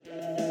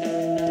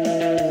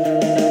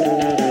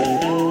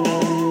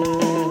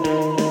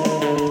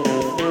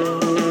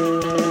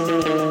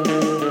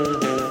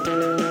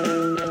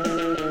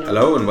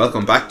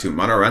welcome back to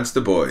Mono Rants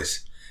the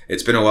Boys.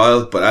 It's been a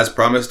while, but as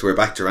promised, we're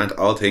back to rant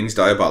all things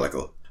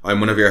diabolical. I'm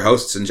one of your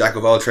hosts and jack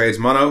of all trades,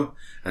 Mono,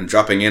 and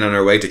dropping in on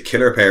our way to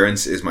kill our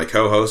parents is my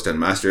co-host and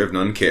master of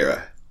none,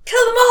 Kira.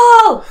 Kill them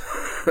all!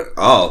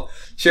 All?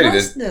 Surely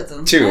there's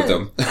two of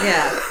them.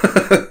 Yeah.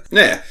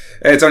 Yeah.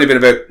 It's only been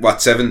about,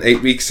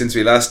 7-8 weeks since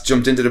we last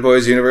jumped into the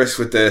boys' universe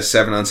with the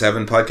 7 on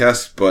 7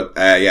 podcast, but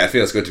yeah, it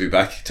feels good to be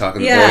back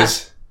talking to the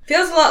boys.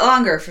 Feels a lot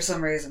longer for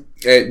some reason.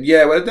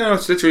 Yeah, well, no,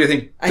 it's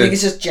literally, I think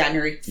it's just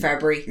January,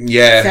 February.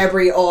 Yeah.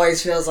 February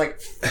always feels like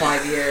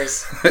 5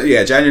 years.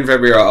 Yeah, January and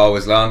February are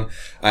always long.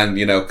 And,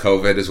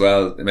 COVID as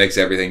well, it makes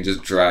everything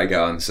just drag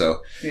on.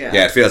 So,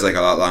 yeah, it feels like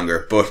a lot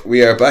longer. But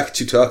we are back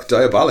to talk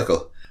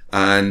Diabolical.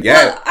 And, yeah.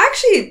 Well,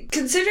 actually,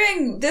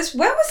 considering this,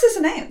 when was this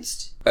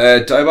announced?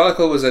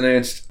 Diabolical was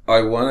announced,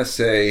 I want to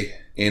say,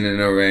 in and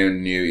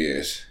around New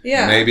Year's.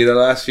 Yeah. Maybe the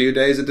last few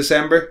days of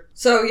December.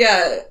 So,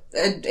 yeah,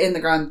 in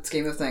the grand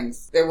scheme of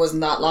things, there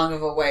wasn't that long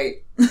of a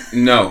wait.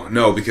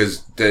 No,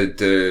 because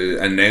the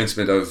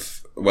announcement of,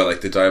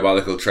 the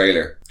Diabolical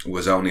trailer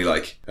was only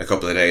a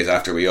couple of days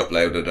after we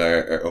uploaded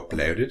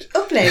Uploaded?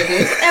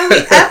 And we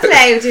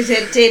uploaded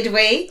it, did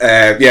we?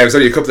 Yeah, it was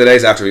only a couple of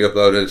days after we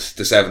uploaded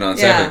the 7 on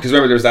 7. Because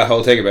remember there was that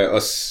whole thing about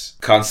us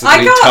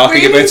constantly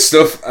talking about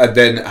stuff and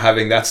then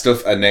having that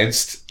stuff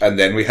announced and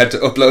then we had to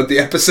upload the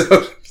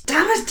episode.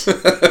 Damn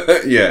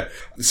it! Yeah.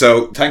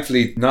 So,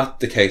 thankfully, not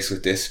the case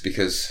with this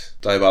because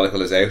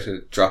Diabolical is out.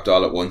 It dropped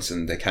all at once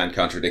and they can't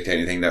contradict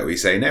anything that we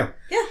say now.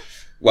 Yeah.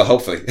 Well,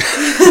 hopefully.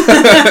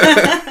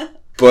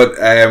 But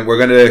we're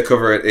going to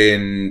cover it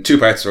in 2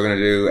 parts. We're going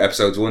to do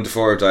episodes 1 to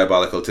 4 of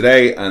Diabolical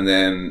today and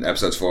then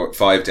episodes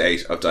 5 to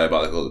 8 of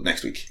Diabolical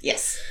next week.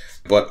 Yes.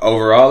 But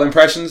overall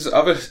impressions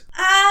of it?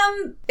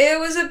 It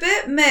was a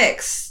bit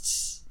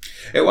mixed.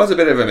 It was a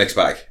bit of a mixed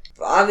bag.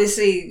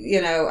 Obviously,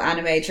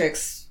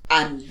 Animatrix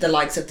and the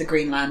likes of the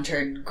Green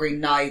Lantern, Green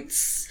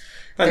Knights.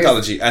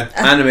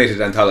 Animated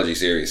anthology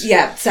series.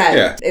 Yeah,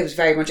 it was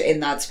very much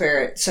in that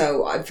spirit.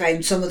 So I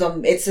found some of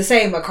them, it's the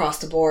same across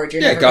the board.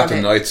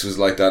 Gotham Knights was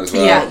like that as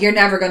well. Yeah, you're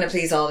never going to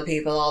please all the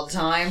people all the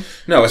time.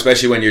 No,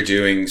 especially when you're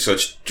doing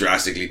such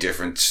drastically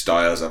different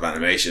styles of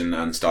animation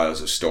and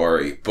styles of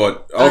story.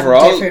 But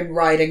overall... And different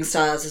writing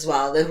styles as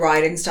well. The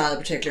writing style in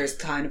particular is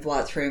kind of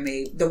what threw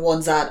me. The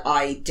ones that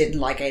I didn't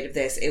like out of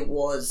this, it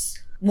was...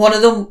 One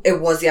of them, it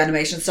was the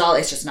animation style.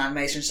 It's just an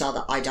animation style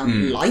that I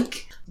don't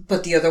like.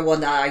 But the other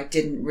one that I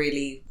didn't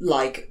really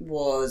like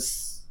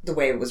was the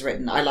way it was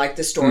written. I liked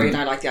the story and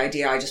I liked the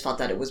idea. I just thought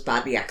that it was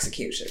badly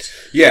executed.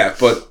 Yeah,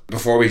 but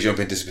before we jump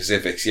into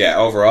specifics,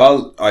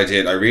 overall, I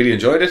really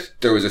enjoyed it.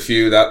 There was a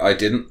few that I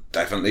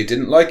definitely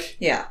didn't like.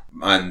 Yeah.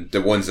 And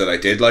the ones that I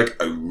did like,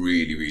 I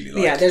really, really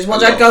liked. Yeah, there's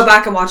ones I'd go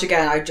back and watch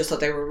again. I just thought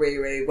they were really,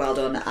 really well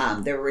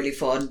done. They were really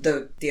fun.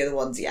 The other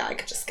ones, I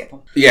could just skip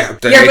them. Yeah.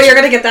 But you're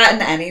going to get that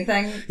in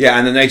anything. Yeah,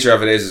 and the nature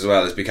of it is as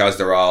well, is because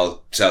they're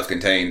all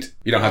self-contained.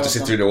 You don't have to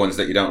sit through the ones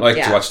that you don't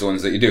like to watch the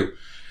ones that you do.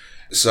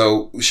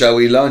 So, shall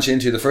we launch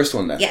into the first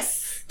one then?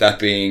 Yes. That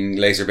being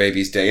Laser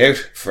Baby's Day Out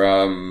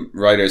from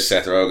writers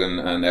Seth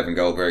Rogen and Evan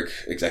Goldberg,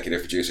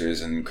 executive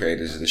producers and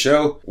creators of the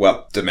show.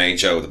 Well, the main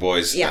show, The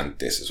Boys, and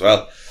this as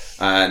well.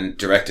 And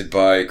directed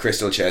by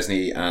Crystal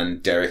Chesney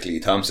and Derek Lee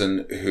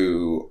Thompson,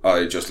 who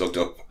I just looked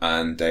up,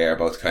 and they are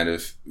both kind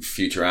of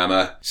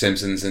Futurama,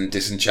 Simpsons and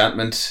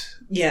Disenchantment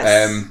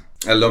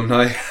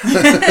alumni.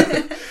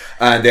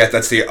 And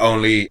that's the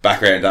only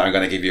background that I'm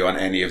going to give you on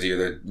any of the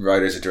other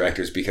writers or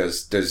directors,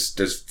 because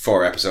there's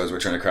 4 episodes we're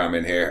trying to cram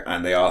in here,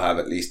 and they all have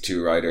at least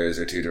 2 writers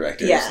or 2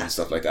 directors and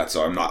stuff like that.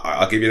 So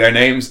I'll give you their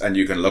names and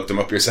you can look them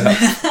up yourself.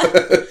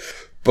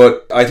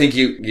 But I think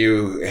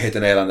you hit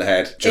the nail on the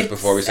head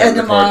before we started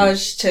recording. An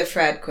homage to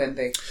Fred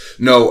Quimby.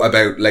 No,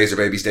 about Laser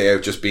Baby's Day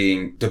Out just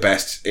being the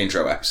best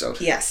intro episode.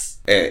 Yes.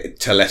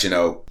 To let you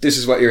know, this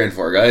is what you're in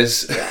for,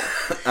 guys. Yeah.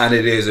 And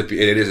it is a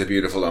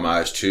beautiful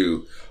homage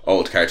to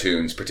old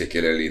cartoons,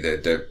 particularly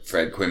the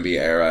Fred Quimby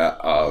era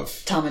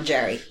of Tom and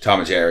Jerry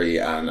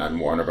and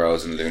Warner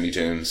Bros. And Looney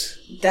Tunes.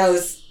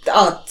 Those...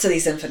 Silly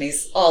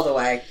Symphonies, all the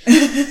way.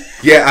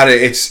 Yeah, and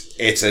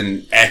it's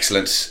an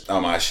excellent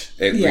homage.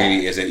 It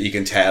really is. You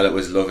can tell it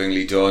was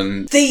lovingly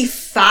done. The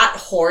fat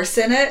horse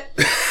in it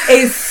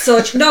is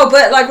such... No,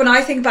 but when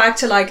I think back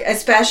to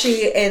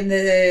especially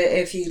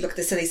if you look at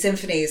the Silly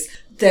Symphonies,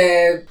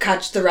 the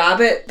Catch the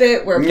Rabbit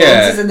bit where Bones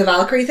is in the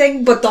Valkyrie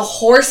thing, but the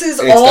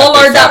horses all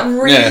are that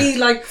really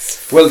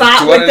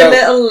fat with the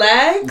little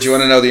legs. Do you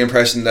want to know the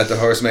impression that the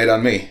horse made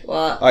on me?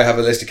 What? I have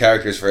a list of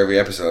characters for every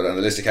episode, and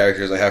the list of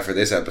characters I have for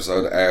this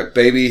episode are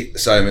Baby,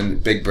 Simon,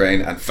 Big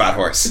Brain and Fat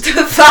Horse.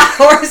 The Fat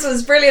Horse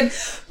was brilliant,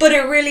 but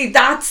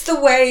that's the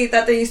way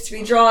that they used to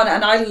be drawn,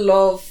 and I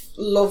love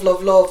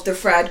the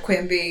Fred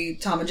Quimby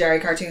Tom and Jerry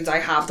cartoons. I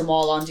have them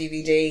all on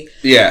DVD.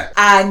 Yeah.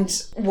 And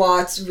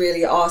what's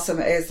really awesome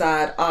is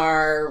that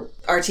our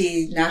RT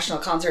National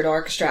Concert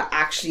Orchestra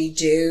actually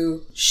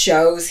do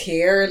shows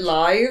here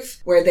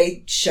live where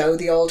they show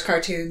the old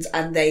cartoons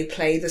and they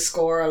play the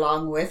score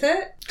along with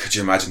it. Could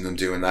you imagine them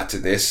doing that to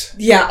this?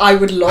 Yeah, I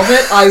would love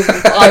it.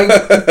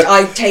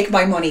 I take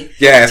my money.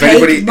 Yeah, if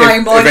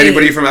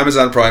anybody from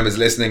Amazon Prime is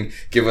listening,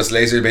 give us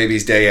Laser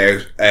Baby's Day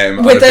Out on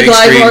a big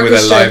screen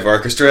with a live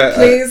orchestra.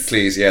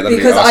 Please, yeah, that'd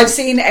because be awesome. I've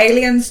seen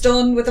Aliens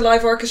done with a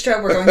live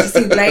orchestra. We're going to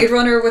see Blade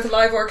Runner with a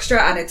live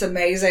orchestra, and it's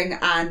amazing.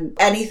 And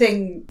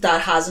anything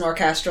that has an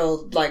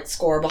orchestral like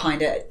score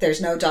behind it,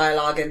 there's no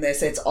dialogue in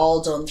this. It's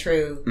all done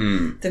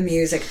through the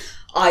music.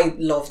 I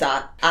love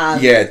that.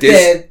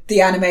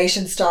 The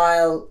animation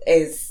style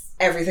is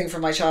everything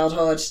from my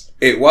childhood.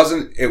 It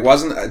wasn't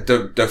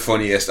the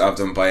funniest of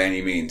them by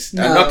any means.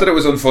 No. And not that it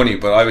was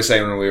unfunny, but I was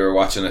saying when we were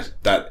watching it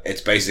that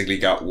it's basically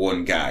got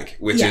one gag,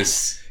 which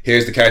is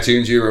here's the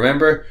cartoons you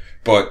remember,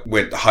 but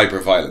with hyper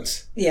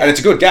violence. Yeah. And it's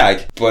a good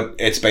gag, but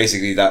it's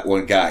basically that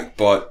one gag.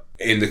 But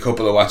in the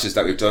couple of watches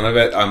that we've done of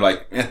it, I'm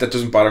like, that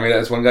doesn't bother me that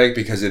it's one gag,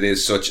 because it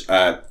is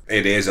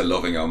a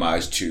loving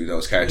homage to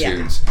those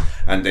cartoons,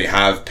 and they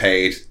have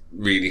paid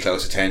really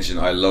close attention.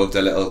 I love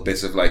the little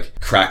bits of like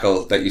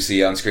crackle that you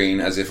see on screen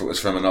as if it was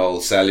from an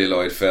old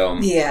celluloid film.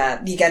 Yeah,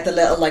 you get the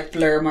little like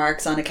blur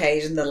marks on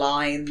occasion, the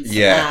lines.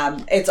 Yeah.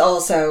 It's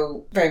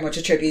also very much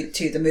a tribute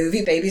to the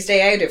movie Baby's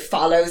Day Out. It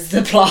follows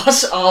the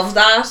plot of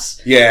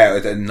that. Yeah,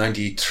 the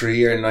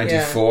 93 or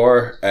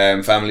 94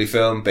 family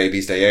film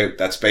Baby's Day Out.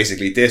 That's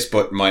basically this,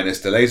 but minus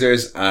the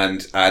lasers,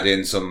 and add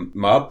in some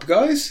mob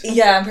guys.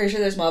 Yeah, I'm pretty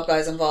sure there's mob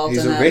guys involved.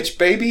 He's a rich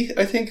baby,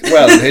 I think.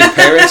 Well, his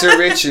parents are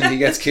rich and he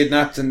gets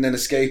kidnapped and then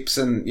escapes,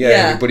 and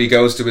but he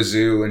goes to a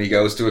zoo and he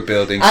goes to a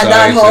building and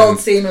that whole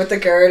scene with the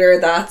girder,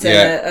 that's in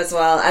it as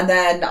well. And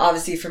then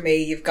obviously for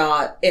me, you've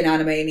got in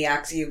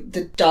Animaniacs,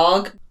 the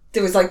dog.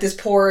 There was like this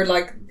poor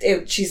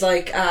she's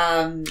like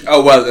a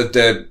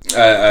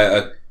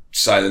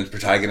silent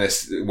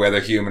protagonist, whether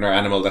human or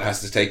animal, that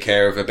has to take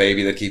care of a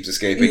baby that keeps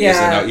escaping.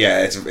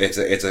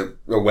 It's a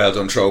well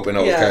done trope in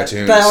old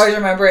cartoons. But I always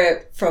remember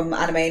it from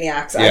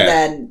Animaniacs, and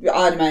then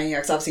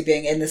Animaniacs obviously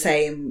being in the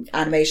same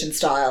animation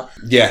style.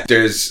 Yeah,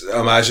 there's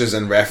homages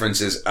and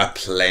references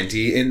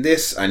aplenty in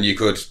this, and we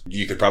could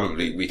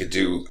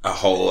do a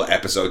whole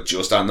episode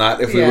just on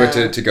that if we were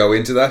to go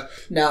into that.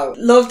 No,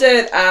 loved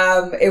it.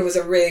 It was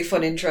a really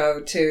fun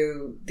intro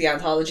to the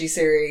anthology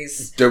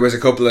series. There was a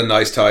couple of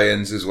nice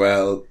tie-ins as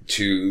well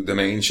to the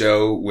main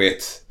show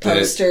with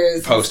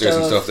posters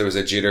and stuff. There was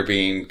a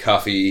Jitterbean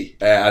coffee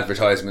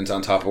advertisement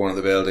on top of one of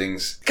the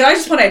buildings. Can I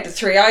just point out the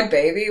three-eyed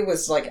baby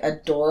was like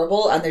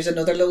adorable, and there's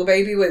another little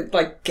baby with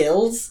like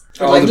gills,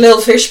 or like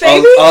little fish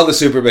baby. All the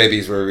super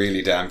babies were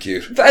really damn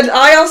cute. But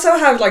I also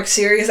have like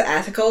serious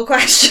ethical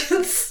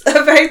questions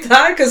about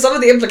that, because some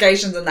of the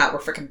implications in that were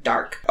freaking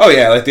dark. Oh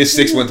yeah, like this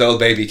 6-month-old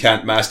baby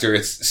can't master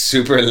its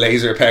super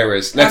laser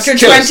powers. After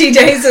 20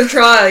 days of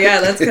trial,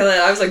 let's kill it.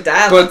 I was like,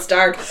 damn, that's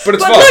dark. But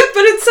it's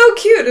but it's so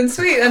cute and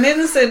sweet and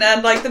innocent,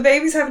 and like the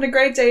baby's having a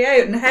great day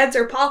out and heads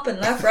are popping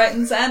left, right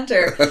and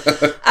centre.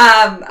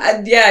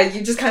 And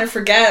you just kind of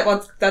forget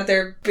that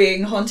they're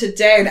being hunted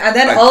down. And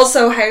then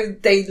also how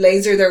they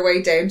laser their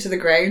way down to the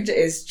ground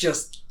is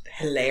just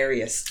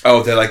hilarious.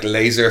 Oh, the like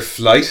laser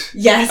flight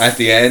at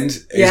the end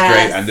is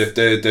great, and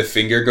the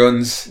finger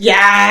guns.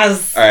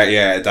 Yes.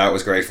 That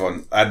was great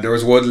fun. And there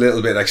was one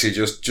little bit actually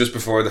just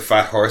before the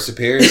fat horse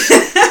appears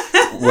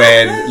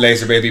when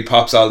Laser Baby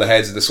pops all the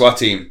heads of the SWAT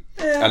team.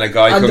 And a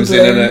guy comes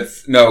in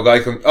as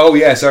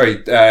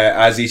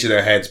each of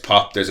their heads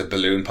pop, there's a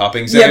balloon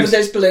popping sound. Yeah, but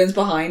there's balloons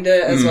behind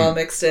it as well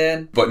mixed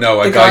in. But no,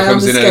 a guy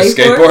comes in on a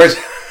skateboard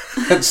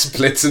and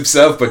splits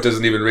himself, but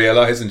doesn't even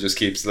realise and just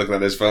keeps looking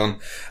at his phone.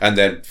 And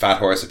then Fat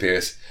Horse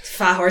appears.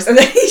 Fat Horse, and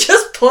then he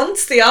just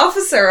punts the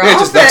officer off. Yeah,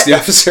 just knocks the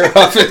officer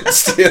off it and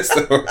steals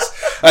the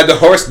horse. And the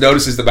horse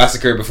notices the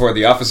massacre before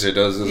the officer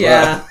does as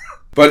well.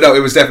 But no, it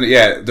was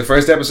definitely, the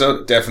first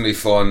episode, definitely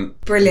fun.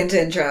 Brilliant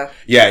intro.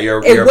 Yeah,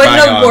 you're It wouldn't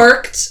have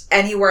worked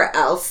anywhere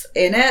else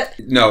in it.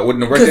 No, it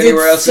wouldn't have worked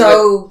anywhere else in it.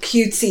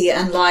 Because it's so cutesy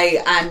and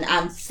light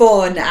and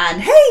fun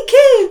and, hey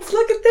kids,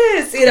 look at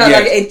this.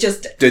 It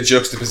just... The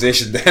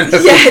juxtaposition then.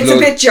 It's a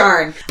bit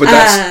jarring. But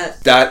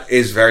that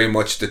is very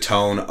much the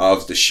tone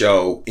of the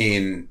show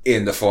in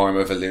the form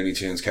of a Looney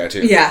Tunes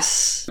cartoon.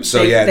 Yes. So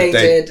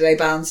they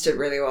balanced it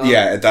really well.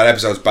 Yeah, that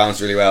episode's balanced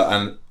really well,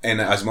 and in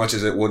as much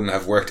as it wouldn't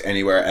have worked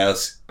anywhere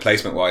else,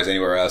 placement-wise,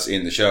 anywhere else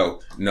in the show,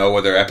 no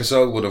other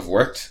episode would have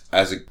worked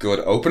as a good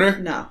opener.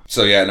 No.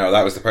 So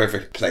that was the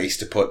perfect place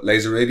to put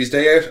Laser Baby's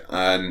Day Out,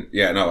 and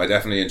I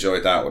definitely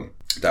enjoyed that one.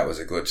 That was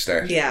a good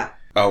start. Yeah.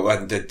 Oh,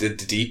 and the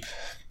deep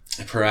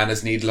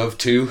piranhas need love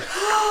too.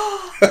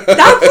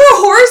 That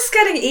poor horse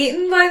getting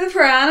eaten by the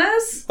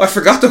piranhas. I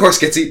forgot the horse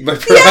gets eaten by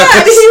piranhas. Yeah,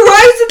 and he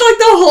rides it like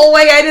the whole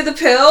way out of the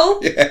pill.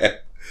 Yeah.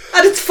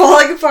 And it's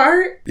falling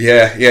apart.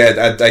 Yeah,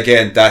 and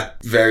again,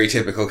 that very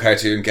typical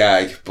cartoon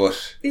gag,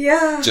 but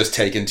just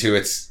taken to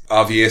its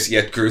obvious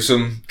yet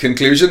gruesome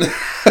conclusion.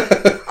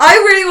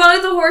 I really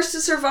wanted the horse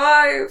to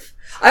survive.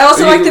 I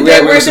also like the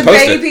bit where the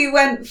baby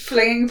went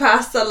flinging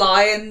past the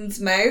lion's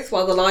mouth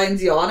while the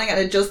lion's yawning, and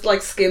it just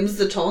like skims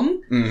the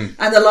tongue. And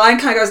the lion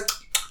kind of goes,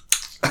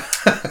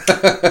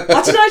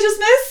 what did I just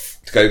miss?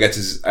 The guy who gets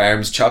his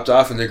arms chopped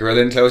off in the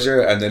gorilla enclosure,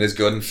 and then his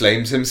gun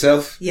flames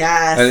himself.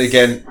 Yes. And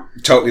again,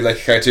 totally like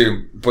a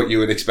cartoon, but you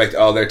would expect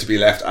all there to be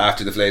left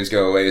after the flames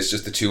go away is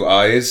just the two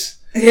eyes.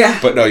 Yeah.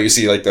 But no, you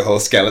see like the whole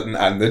skeleton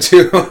and the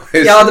two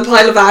eyes. Yeah, the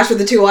pile of ash with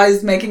the two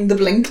eyes making the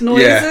blink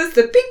noises.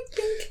 The bink,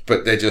 bink.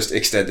 But they just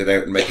extend it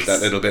out and make it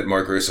that little bit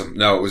more gruesome.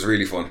 No, it was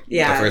really fun.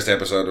 Yeah. The first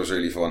episode was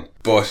really fun.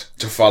 But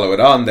to follow it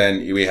on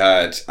then, we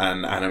had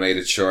an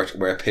animated short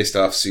where pissed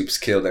off Soups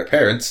killed their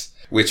parents,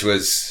 which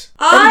was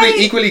probably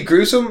equally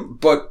gruesome,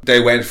 but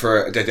they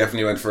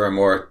definitely went for a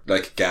more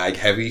like gag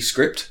heavy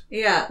script.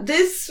 Yeah,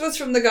 this was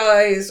from the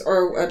guys,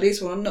 or at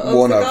least one of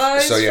the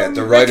guys. So yeah, from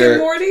the Rick and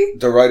Morty.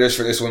 The writers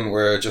for this one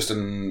were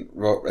Justin.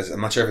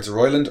 I'm not sure if it's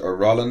Roiland or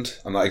Roland.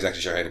 I'm not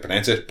exactly sure how to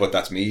pronounce it, but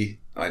that's me.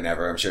 I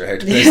never am sure how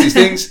to pronounce these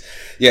things.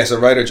 Yeah, so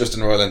writer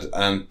Justin Roiland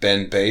and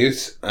Ben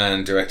Bayouth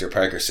and director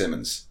Parker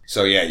Simmons.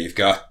 So yeah, you've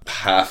got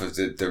half of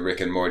the Rick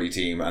and Morty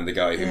team and the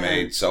guy who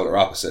made Solar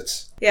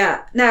Opposites.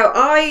 Yeah. Now,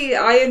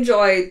 I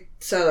enjoyed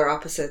Solar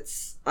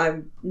Opposites.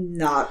 I'm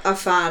not a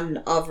fan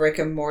of Rick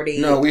and Morty.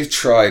 No, we've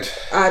tried.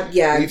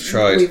 Yeah, we've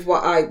tried.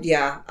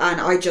 And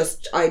I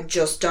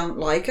just don't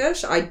like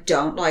it. I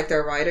don't like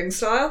their writing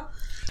style.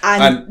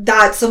 And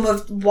that some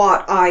of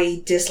what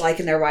I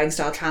dislike in their writing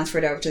style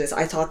transferred over to this.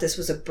 I thought this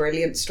was a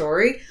brilliant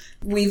story.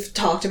 We've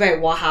talked about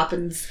what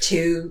happens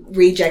to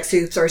reject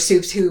Soups or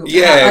Soups who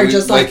are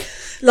just like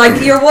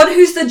you're one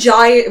who's the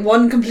giant,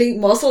 one complete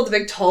muscle, the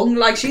big tongue.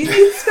 Like, she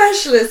needs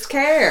specialist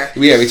care.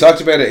 Yeah, we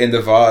talked about it in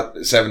the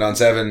VOD 7 on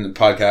 7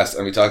 podcast,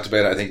 and we talked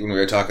about it, I think, when we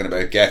were talking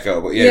about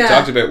Gecko. But we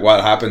talked about what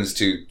happens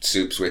to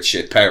Soups with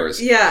shit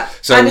powers. Yeah.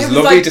 So it was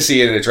lovely to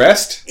see it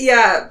addressed.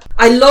 Yeah.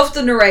 I loved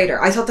the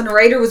narrator. I thought the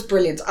narrator was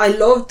brilliant. I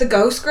loved the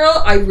ghost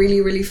girl. I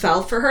really, really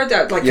felt for her.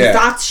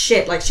 That's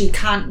shit. Like,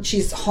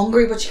 she's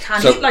hungry, but she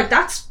can't eat. Like,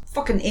 that's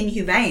fucking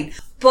inhumane.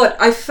 But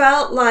I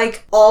felt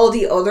like all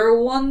the other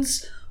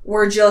ones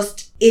were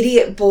just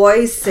idiot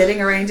boys sitting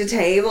around a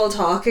table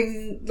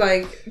talking,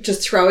 like,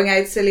 just throwing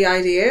out silly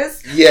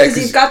ideas. Yeah,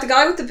 because you've got the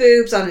guy with the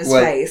boobs on his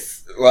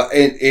face. Well,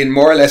 in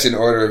more or less in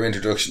order of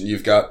introduction,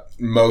 you've got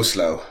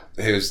Moslow,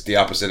 who's the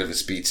opposite of a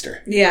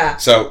speedster. Yeah.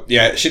 So,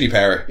 yeah, shitty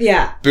power.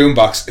 Yeah.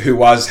 Boombox, who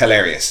was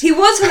hilarious. He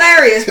was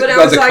hilarious, but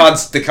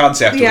the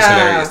concept was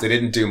hilarious. They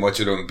didn't do much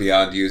of him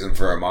beyond use him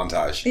for a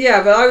montage.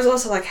 Yeah, but I was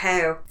also like,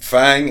 how?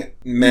 Fang,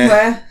 meh.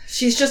 Well,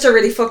 she's just a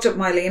really fucked up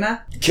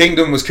Mylena.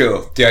 Kingdom was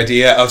cool. The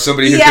idea of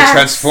somebody who could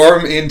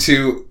transform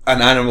into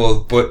an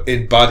animal, but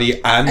in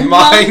body and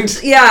mind.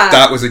 Yeah.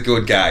 That was a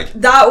good gag.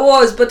 That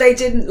was, but they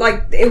didn't,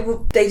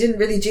 they didn't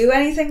really do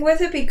anything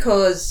with it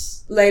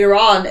because later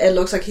on it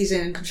looks like he's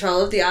in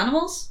control of the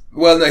animals.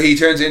 Well, no, he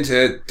turns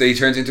into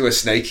a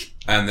snake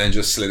and then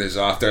just slithers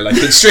off. They're like,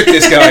 constrict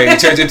this guy, and he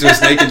turns into a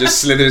snake and just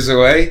slithers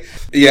away.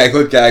 Yeah,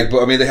 good gag.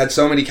 But I mean, they had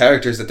so many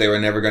characters that they were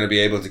never going to be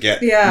able to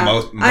get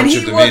much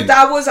of them in.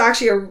 That was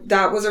actually a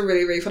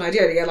really, really fun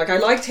idea. Yeah, like, I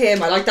liked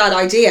him. I liked that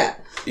idea.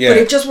 Yeah. But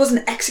it just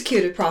wasn't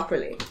executed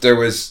properly. There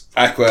was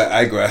Agua,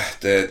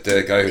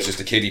 the guy who's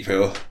just a kiddie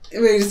pool.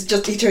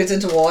 He turns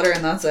into water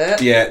and that's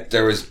it. Yeah,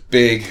 there was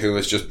Big, who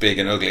was just big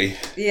and ugly.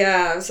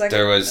 Yeah, it was like...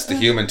 There was the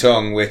human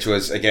tongue, which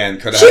was, again...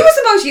 She was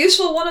the most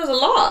useful one of the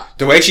lot.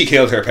 The way she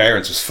killed her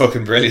parents was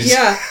fucking brilliant.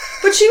 Yeah,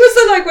 but she was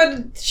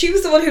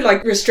the one who,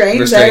 like, restrained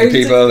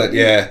people,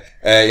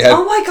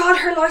 oh my god,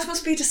 her life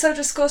must be so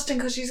disgusting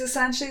because she's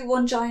essentially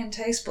one giant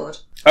taste bud.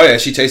 Oh yeah,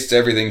 she tastes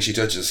everything she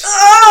touches.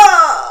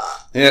 Oh!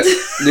 Yeah,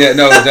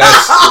 no,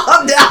 that's...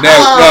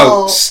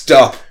 No,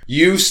 stop.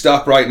 You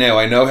stop right now.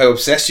 I know how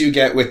obsessed you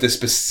get with the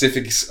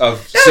specifics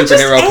of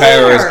superhero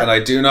powers, and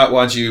I do not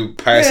want you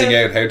parsing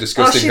out how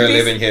disgusting her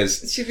living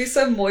is. She'd be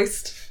so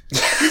moist.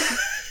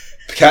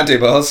 Picante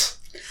balls.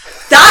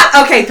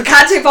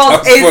 Picante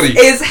balls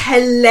is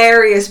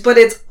hilarious, but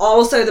it's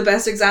also the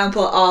best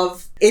example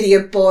of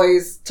idiot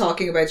boys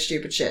talking about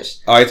stupid shit.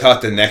 I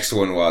thought the next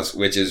one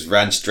which is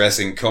ranch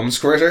dressing cum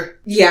squirter.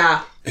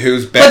 Yeah.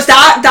 Who's best? But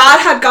that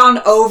had gone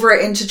over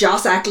into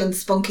Joss Eklund's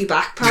spunky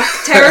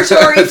backpack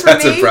territory for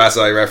that's me. A brass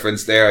eye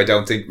reference there. I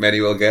don't think many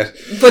will get.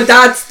 But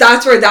that's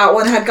where that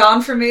one had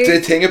gone for me.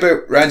 The thing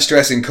about ranch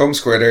dressing cum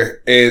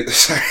squirter is...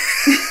 Sorry.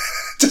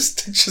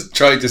 Just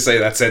trying to say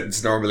that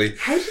sentence normally.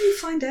 How did he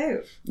find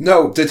out?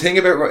 No, the thing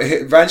about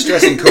ranch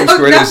dressing cum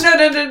squirter is...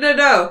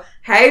 No.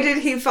 How did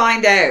he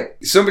find out?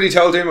 Somebody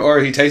told him,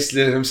 or he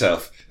tasted it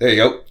himself. There you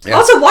go. Yeah.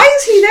 Also, why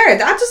is he there?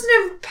 That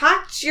doesn't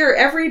impact your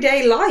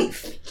everyday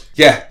life.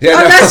 Yeah.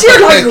 Unless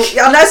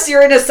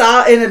you're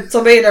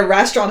somebody in a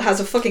restaurant has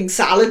a fucking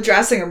salad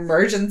dressing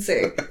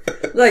emergency.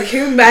 Like,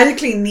 who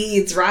medically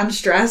needs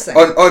ranch dressing?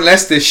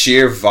 Unless the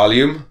sheer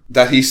volume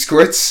that he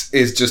squirts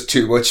is just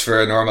too much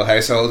for a normal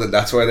household, and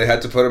that's why they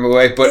had to put him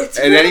away. But it's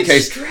in any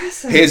case,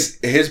 dressing.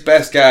 his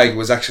best gag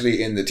was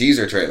actually in the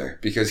teaser trailer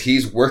because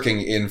he's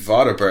working in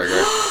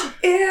Whataburger.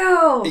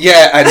 Ew.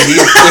 Yeah, and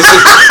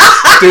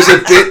there's a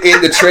bit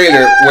in the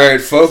trailer where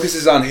it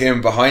focuses on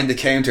him behind the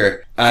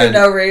counter. And for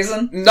no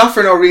reason. Not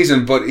for no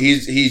reason, but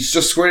he's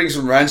just squirting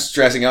some ranch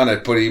dressing on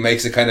it, but he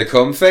makes a kind of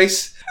cum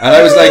face. And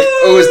I was like,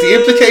 is the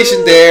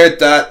implication there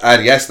that...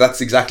 And yes,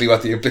 that's exactly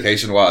what the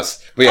implication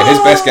was. But yeah, his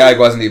best gag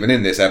wasn't even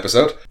in this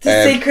episode.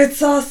 The secret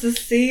sauce is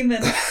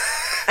semen.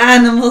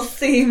 Animal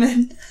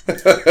semen.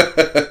 That's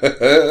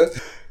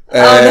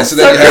so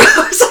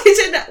gross. I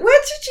didn't.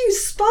 Where did you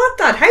spot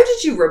that? How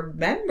did you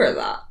remember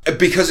that?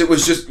 Because it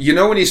was just, you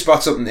know, when you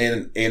spot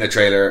something in a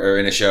trailer or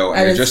in a show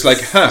and you're just like,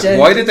 stunning.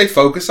 why did they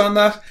focus on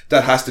that?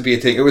 That has to be a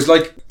thing. It was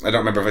like, I don't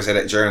remember if I said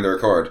it during the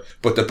record,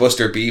 but the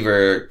Buster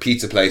Beaver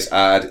pizza place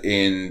ad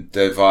in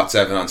the VOT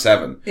 7 on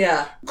 7.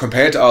 Yeah.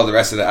 Compared to all the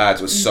rest of the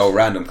ads was so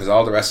random because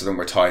all the rest of them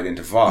were tied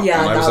into VOT.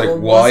 Yeah, and I was that like,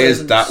 one why is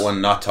wasn't. that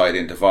one not tied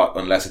into VOT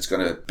unless it's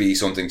going to be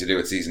something to do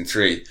with season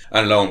 3?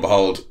 And lo and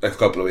behold, a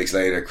couple of weeks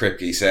later,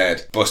 Kripke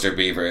said, Buster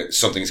Beaver,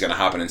 something's going to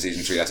happen in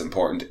season 3 that's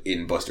important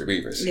in Buster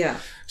Beavers. Yeah.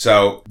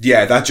 So,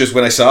 yeah, that just,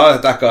 when I saw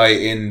that guy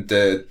in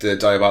the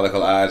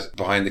Diabolical ad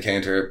behind the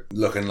counter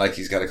looking like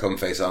he's got a cum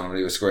face on when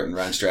he was squirting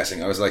ranch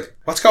dressing, I was like,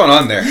 what's going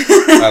on there?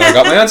 And I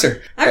got my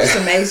answer. I'm just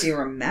amazed you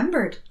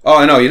remembered. Oh,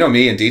 I know, you know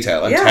me in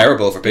detail. I'm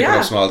terrible for picking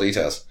up small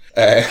details.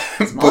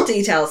 Small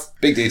details.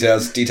 Big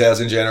details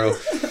in general.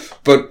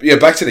 But yeah,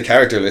 back to the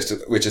character list,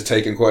 which has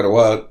taken quite a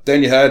while.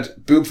 Then you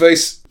had Boob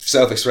Face,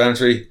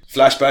 self-explanatory.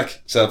 Flashback,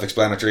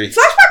 self-explanatory.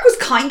 Flashback was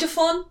kind of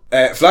fun.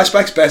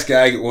 Flashback's best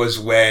gag was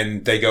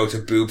when they go to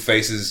Boob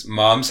Face's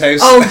mom's house.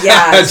 Oh,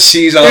 yeah. And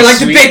she's all They're like,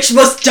 sweet. the bitch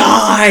must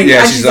die. Yeah,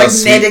 and she's she's all like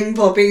sweet. knitting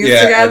puppies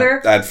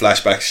together. And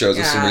Flashback shows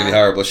us some Yeah. really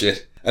horrible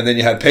shit. And then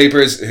you had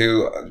Papers,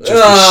 who just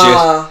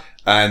was shit.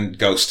 And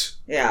Ghost,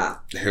 Yeah.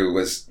 who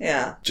was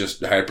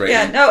just heartbreaking.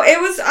 Yeah, no, it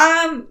was,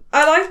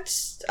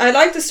 I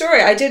liked the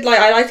story. I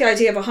liked the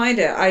idea behind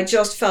it. I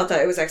just felt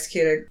that it was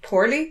executed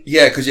poorly.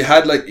 Yeah, because you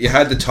had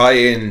the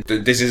tie-in.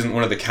 This isn't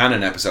one of the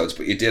canon episodes,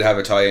 but you did have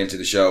a tie-in to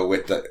the show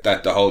with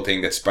the whole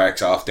thing that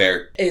sparks off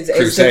their Is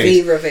crusade.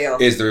 the V reveal.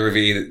 Is the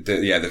reveal,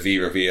 the V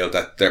reveal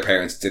that their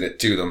parents did it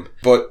to them.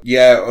 But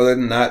yeah, other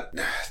than that,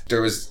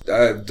 there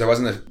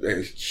wasn't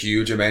a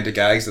huge amount of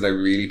gags that I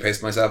really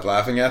pissed myself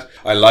laughing at.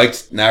 I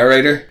liked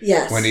narrator.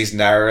 Yes. When he's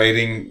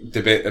narrating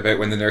the bit about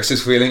when the nurse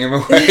is wheeling him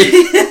away.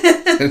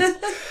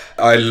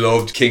 I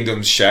loved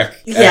Kingdom's Shaq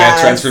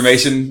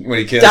transformation when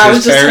he killed that his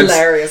was just parents,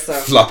 hilarious though.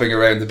 flopping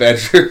around the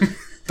bedroom.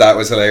 That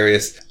was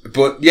hilarious.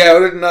 But yeah,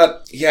 other than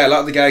that, yeah, a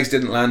lot of the gags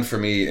didn't land for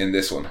me in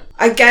this one.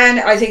 Again,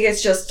 I think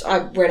it's just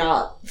we're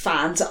not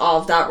fans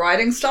of that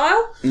writing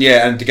style.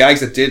 Yeah, and the gags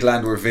that did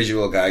land were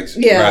visual gags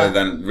rather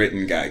than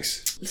written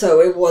gags.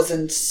 So it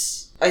wasn't.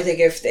 I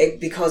think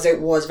because it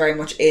was very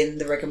much in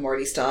the Rick and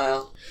Morty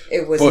style,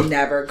 it was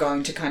never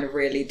going to kind of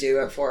really do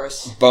it for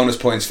us. Bonus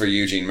points for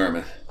Eugene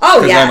Merman.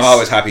 Oh, yes. Because I'm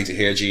always happy to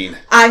hear Gene.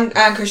 And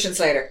Christian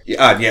Slater.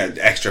 Yeah,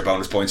 extra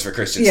bonus points for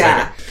Christian Slater.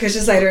 Yeah,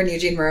 Christian Slater and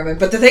Eugene Merman.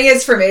 But the thing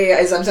is, for me,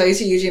 is I'm so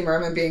used to Eugene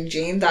Merman being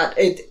Gene that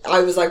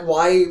I was like,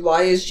 why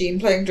is Gene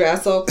playing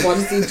dress up? What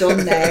has he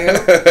done now?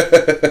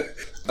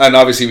 And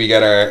obviously we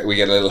get a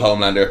little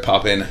Homelander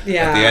pop in at the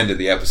end of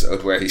the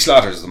episode where he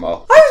slaughters them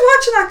all. I was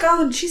watching that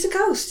going, she's a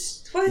ghost.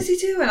 What is he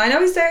doing? I know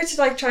he's there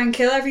to try and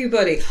kill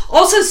everybody.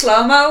 Also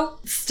slow-mo,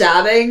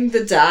 stabbing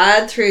the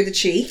dad through the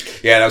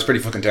cheek. Yeah, that was pretty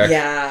fucking dark.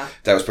 Yeah.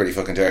 That was pretty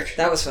fucking dark.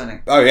 That was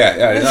funny. Oh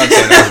yeah, I'm not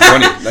saying that was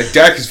funny. Like,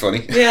 dark is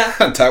funny. Yeah.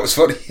 And that was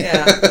funny.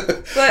 Yeah.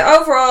 But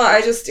overall,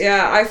 I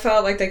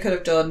felt like they could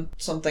have done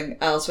something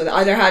else with it.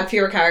 Either had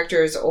fewer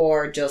characters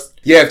or just...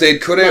 Yeah, if they'd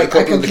cut out a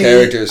couple of the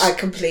characters... A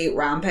complete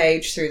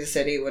rampage through the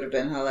city would have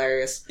been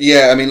hilarious.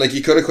 Yeah, I mean, like,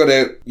 you could have cut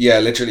out,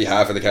 literally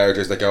half of the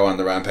characters that go on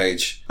the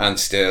rampage and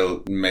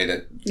still made it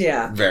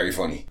very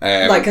funny.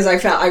 Because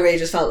I really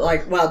just felt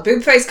like, well,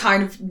 Boobface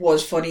kind of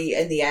was funny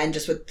in the end,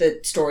 just with the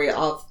story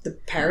of the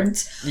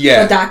parents.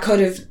 Yeah. But that could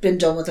have been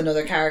done with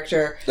another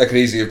character. That could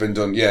easily have been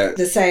done, yeah.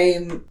 The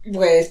same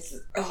with...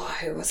 Oh,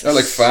 who was it? Oh,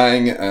 like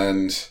Fang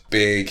and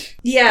Big.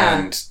 Yeah.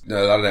 And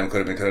a lot of them could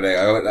have been cut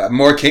out.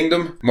 More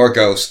Kingdom, more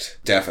Ghost,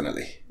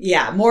 definitely.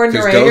 Yeah, more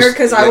narrator,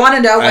 because I want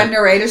to know when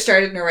narrator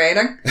started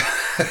narrating.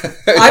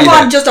 I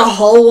want just a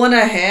whole one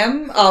of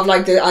him, of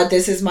like,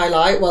 this is my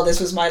life, well, this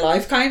was my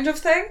life kind of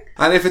thing.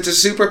 And if it's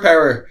a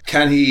superpower,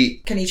 can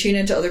he tune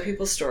into other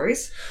people's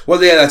stories?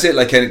 Well, yeah, that's it.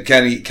 Like,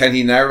 can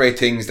he narrate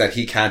things that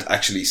he can't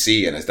actually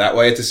see? And is that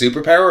why it's a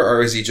superpower?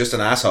 Or is he just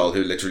an asshole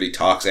who literally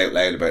talks out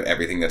loud about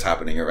everything that's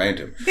happening around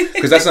him?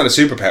 Because that's not a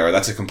superpower,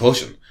 that's a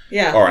compulsion.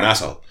 Yeah. Or an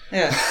asshole.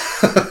 Yeah.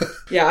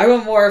 Yeah, I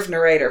want more of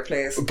narrator,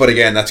 please. But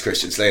again, that's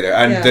Christian Slater.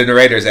 And the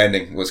narrator's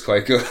ending was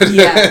quite good.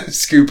 Yeah.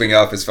 Scooping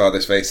off his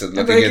father's face and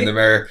looking in the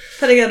mirror.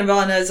 Putting it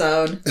on his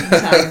own.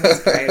 That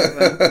was great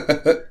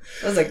of him.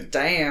 I was like,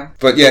 damn.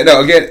 But yeah,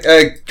 no, again,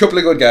 a couple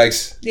of good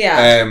gags.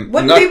 Yeah.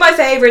 Wouldn't be my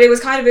favourite. It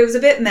was a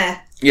bit meh.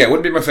 Yeah,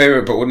 wouldn't be my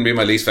favourite, but wouldn't be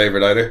my least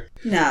favourite either.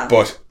 No.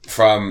 But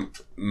from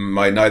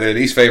my neither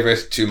least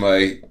favourite to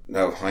my...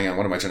 No, hang on,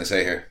 what am I trying to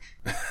say here?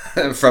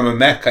 From a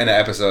mech kind of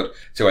episode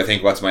to I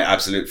think what's my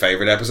absolute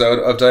favourite episode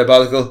of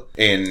Diabolical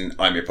in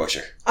I'm Your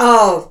Pusher.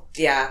 Oh,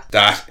 yeah.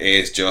 That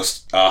is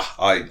just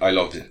I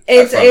loved it.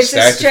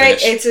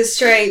 It's a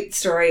straight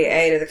story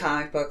out of the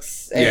comic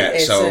books.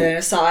 It's an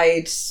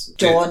aside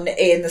done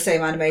in the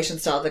same animation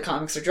style the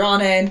comics are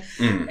drawn in.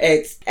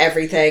 It's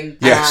everything.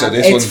 Yeah, so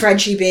this it's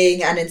Frenchie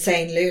being an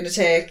insane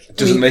lunatic.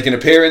 Doesn't make an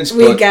appearance.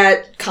 We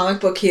get comic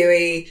book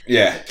Huey.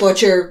 Yeah.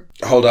 Butcher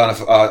hold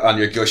on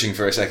your gushing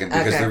for a second,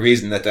 because Okay. the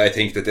reason that I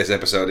think that this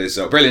episode is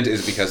so brilliant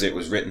is because it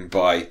was written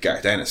by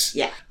Garth Ennis.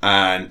 Yeah.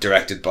 And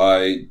directed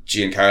by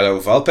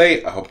Giancarlo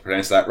Volpe. I hope I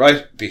pronounced that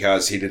right,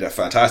 because he did a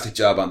fantastic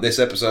job on this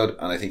episode,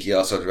 and I think he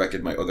also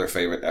directed my other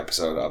favourite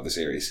episode of the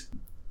series.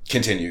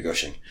 Continue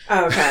gushing.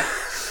 Oh, okay.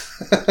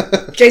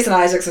 Jason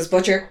Isaacs as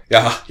Butcher.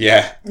 Yeah.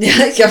 Yeah,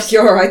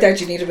 you're alright there.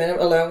 Do you need a minute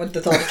alone with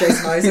the thought of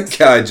Jason Isaacs?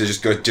 Yeah, I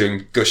just go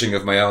doing gushing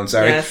of my own,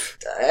 sorry. Yes.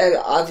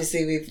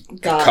 Obviously,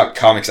 we've got...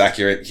 Comics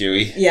accurate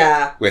Huey.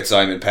 Yeah. With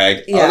Simon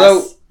Pegg. Yes.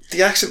 Although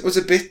the accent was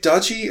a bit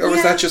dodgy, or was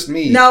Yeah. that just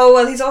me? No,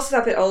 well, he's also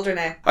that bit older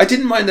now. I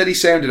didn't mind that he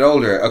sounded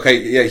older.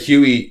 Okay, yeah,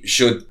 Huey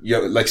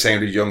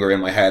sounded younger in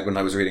my head when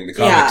I was reading the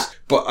comics. Yeah.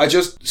 But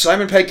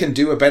Simon Pegg can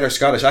do a better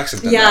Scottish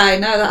accent than Yeah, that. I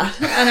know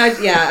that. And I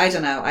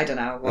don't know. I don't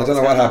know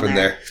what happened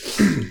there.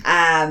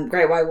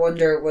 Great White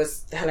Wonder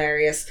was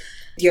hilarious.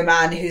 Your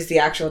man who's the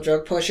actual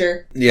drug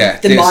pusher. Yeah.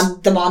 The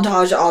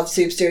montage of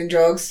Soups doing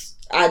drugs.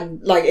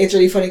 And, like, it's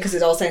really funny because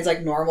it all sounds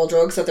like normal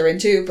drugs that they're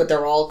into, but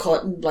they're all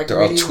cut and, like, they're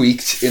really all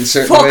tweaked in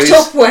certain fucked ways.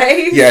 up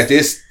ways. Yeah,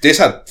 this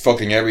had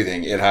fucking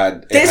everything.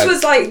 This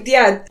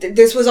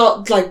was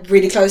all, like,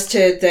 really close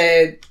to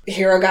the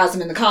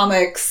Hero-gasm in the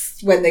comics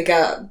when they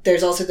go...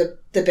 There's also the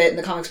bit in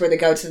the comics where they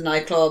go to the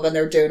nightclub and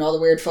they're doing all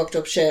the weird fucked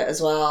up shit as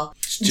well.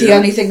 The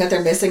only thing that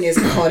they're missing is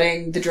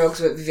cutting the drugs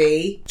with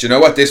V. Do you know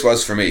what this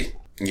was for me?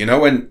 You know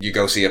when you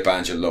go see a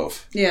band you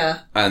love, Yeah.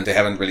 and they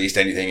haven't released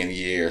anything in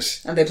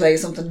years, And they play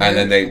something new. and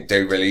then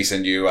they release a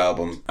new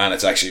album, and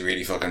it's actually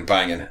really fucking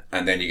banging,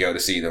 and then you go to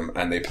see them,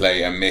 and they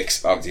play a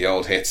mix of the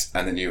old hits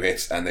and the new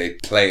hits, and they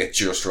play it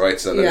just right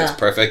so that it's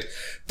perfect.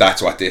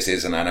 That's what this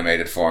is in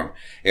animated form.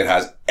 It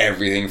has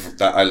everything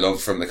that I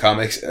love from the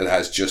comics. It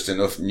has just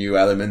enough new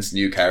elements,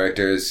 new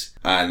characters,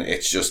 and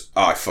it's just,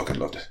 I fucking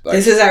loved it. Like,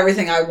 this is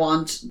everything I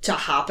want to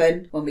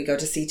happen when we go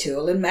to see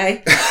Tool in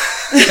May.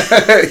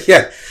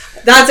 yeah.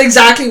 That's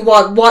exactly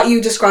what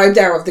you described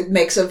there, of the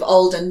mix of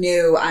old and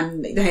new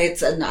and the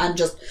hits and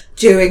just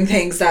doing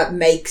things that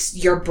makes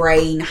your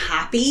brain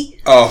happy.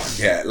 Oh,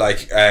 yeah.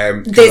 Like,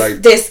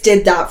 this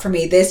did that for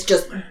me. This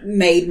just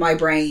made my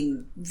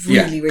brain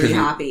really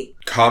happy.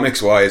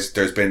 Comics wise,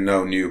 there's been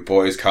no new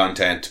boys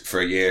content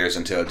for years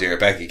until Dear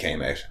Becky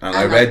came out. And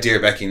I read Dear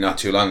Becky not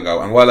too long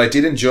ago. And while I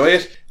did enjoy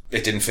it,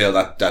 it didn't feel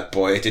that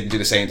boy, it didn't do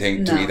the same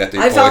thing to me that the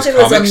I boys felt it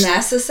was comics.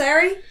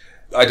 Unnecessary.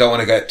 I don't want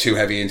to get too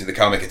heavy into the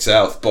comic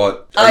itself,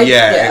 but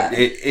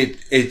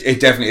it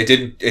definitely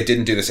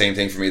didn't do the same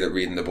thing for me that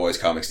reading the boys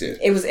comics did.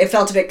 It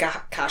felt a bit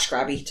cash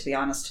grabby, to be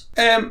honest.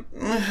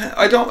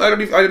 I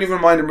don't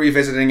even mind him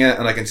revisiting it,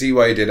 and I can see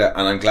why he did it,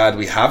 and I'm glad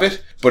we have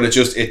it. But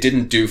it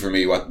didn't do for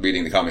me what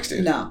reading the comics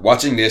did. No.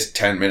 Watching this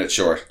 10-minute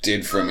short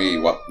did for me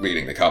what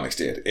reading the comics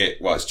did. It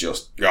was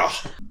just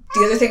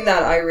The other thing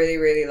that I really,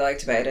 really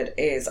liked about it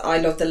is I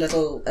love the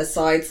little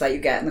asides that you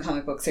get in the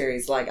comic book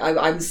series. Like, I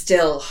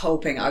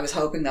was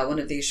hoping that one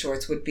of these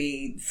shorts would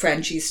be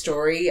Frenchie's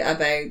story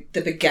about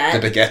the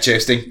baguette. The baguette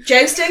jousting.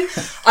 Jousting.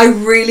 I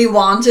really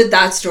wanted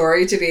that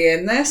story to be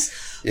in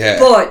this. Yeah.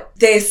 But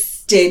this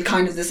did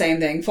kind of the same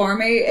thing for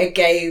me. It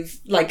gave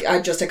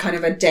just a kind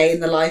of a day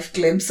in the life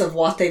glimpse of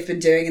what they've been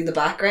doing in the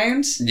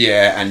background.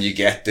 Yeah, and you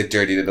get the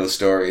dirty little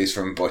stories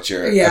from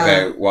Butcher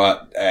about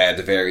what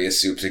the various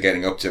Soups are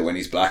getting up to when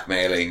he's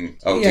blackmailing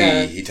OD.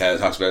 Yeah. He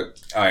talks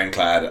about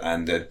Ironclad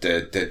and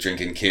the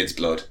drinking kids'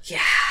 blood.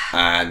 Yeah.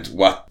 And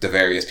what the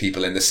various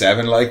people in the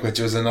Seven like, which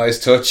was a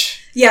nice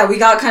touch. Yeah, we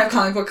got kind of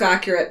comic book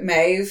accurate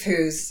Maeve,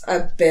 who's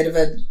a bit of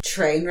a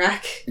train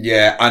wreck.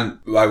 Yeah, and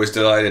I was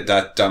delighted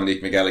that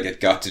Dominique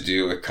McElligott got to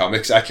do a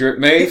comics accurate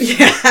Maeve.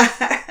 Yeah.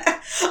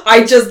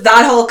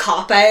 That whole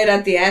cop out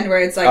at the end where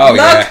it's like,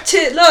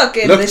 look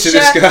in the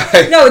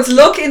sky. No, it's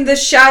look in the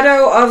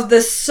shadow of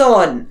the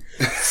sun.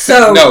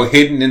 So no,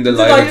 hidden in the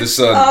light of the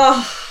sun.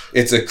 Oh.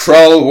 It's a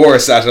Kroll war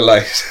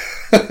satellite.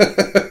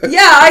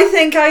 Yeah, I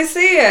think I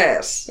see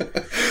it.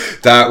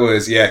 That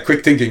was,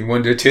 quick thinking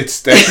Wonder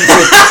Tits then.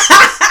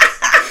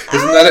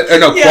 Isn't that it? Or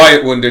no,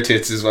 Quiet Wonder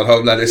Tits is what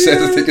Homelander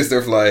says, I think, as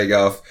they're flying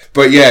off.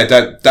 But yeah,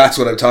 that's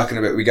what I'm talking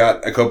about. We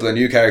got a couple of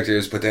new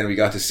characters, but then we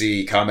got to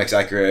see comics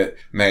accurate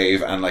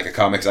Maeve and like a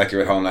comics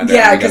accurate Homelander.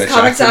 Yeah, because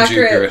comics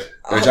accurate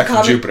Jack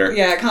from Jupiter.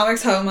 Yeah,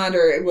 comics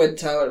Homelander would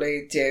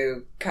totally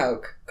do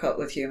coke cut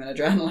with human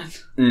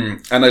adrenaline.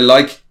 And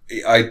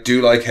I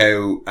do like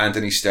how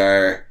Anthony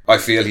Starr, I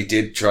feel he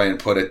did try and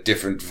put a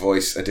different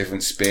voice, a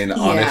different spin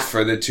on it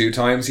for the 2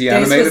 times he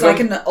animated This was like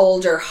an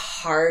older,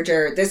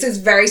 harder... This is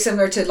very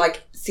similar to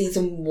like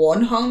season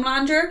 1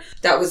 Homelander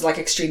that was like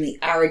extremely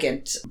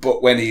arrogant.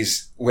 But when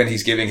he's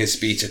giving his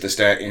speech at the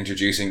start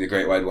introducing the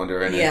Great White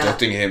Wonder and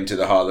inducting him to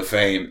the Hall of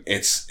Fame,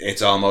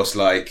 it's almost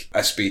like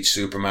a speech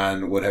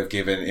Superman would have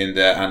given in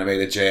the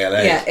animated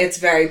JLA. Yeah, it's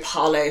very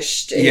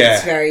polished.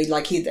 It's very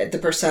like the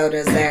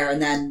persona's there, and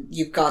then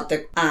you've got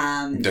the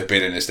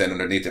bitterness then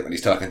underneath it when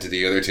he's talking to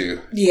the other two.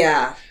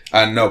 Yeah.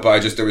 And no,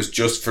 but there was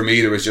just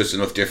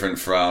enough different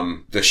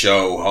from the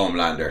show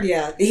Homelander.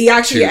 Yeah, he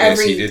actually,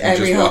 every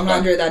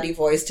Homelander that he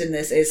voiced in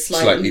this is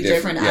slightly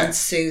different and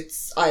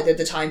suits either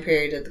the time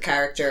period of the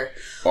character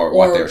or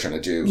what they were trying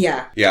to do.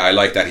 Yeah. Yeah, I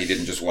like that he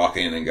didn't just walk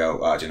in and go,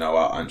 oh, do you know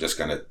what, I'm just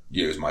going to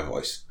use my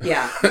voice.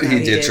 Yeah.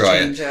 he did try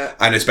it.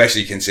 And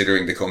especially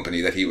considering the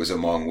company that he was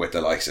among with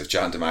the likes of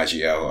John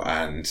DiMaggio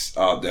and,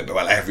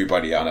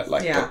 everybody on it.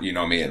 Like, you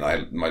know me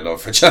and my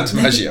love for John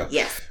DiMaggio.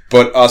 Yes.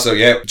 But also,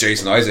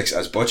 Jason Isaacs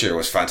as Butcher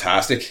was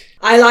fantastic.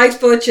 I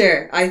liked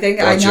Butcher. I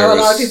know a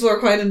lot of people are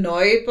quite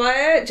annoyed by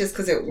it just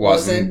because it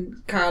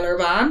wasn't Carl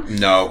Urban.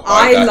 No.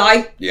 I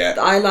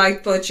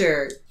liked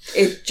Butcher.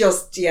 It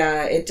just,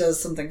 it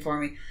does something for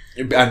me.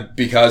 And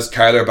because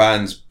Carl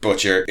Urban's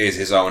Butcher is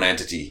his own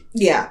entity.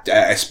 Yeah.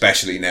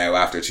 Especially now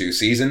after 2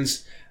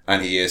 seasons,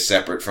 and he is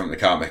separate from the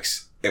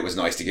comics. It was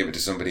nice to give it to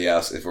somebody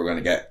else if we're going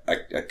to get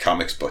a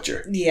comics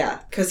Butcher.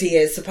 Yeah, because he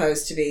is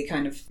supposed to be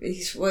kind of...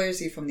 where is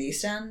he from, the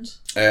East End?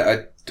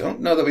 I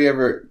don't know that we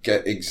ever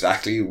get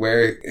exactly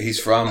where he's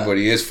from, but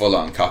he is full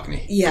on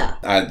Cockney. Yeah.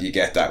 And you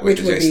get that with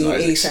Jason Isaacs. Which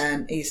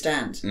would be East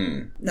End.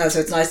 Mm. No, so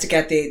it's nice to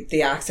get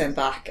the accent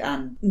back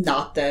and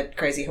not the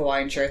crazy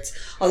Hawaiian shirts.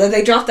 Although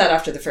they dropped that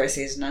after the first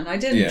season and I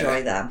did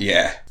enjoy them.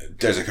 Yeah.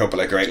 There's a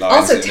couple of great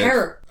lines. Also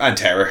terror. And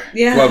terror.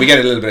 Yeah. Well, we get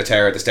a little bit of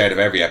terror at the start of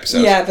every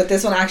episode. Yeah, but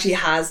this one actually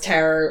has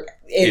terror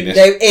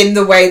in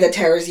the way that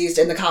terror is used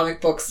in the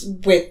comic books,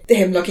 with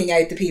him looking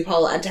out the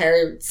peephole and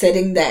terror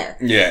sitting there.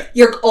 Yeah.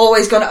 You're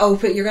always going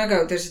to you're going to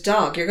go, there's a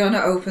dog, you're going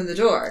to open the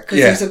door because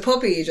there's a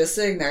puppy just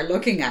sitting there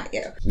looking at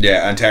you.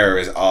 Yeah, and terror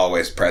is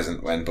always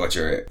present when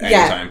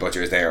anytime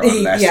Butcher is there,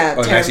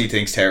 unless he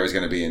thinks terror is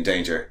going to be in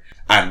danger.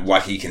 And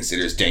what he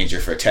considers danger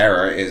for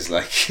terror is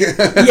like...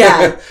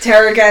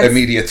 terror gets...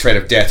 immediate threat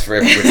of death for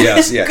everybody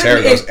else. Yeah,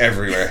 terror goes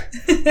everywhere.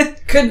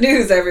 Good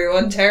news,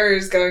 everyone. Terror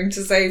is going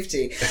to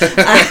safety.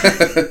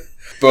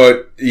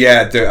 But,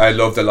 I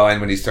love the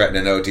line when he's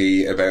threatening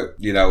OD about,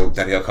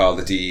 that he'll call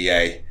the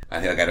DEA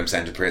and he'll get him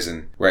sent to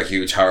prison, where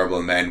huge,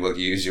 horrible men will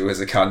use you as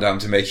a condom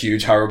to make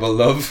huge, horrible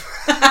love.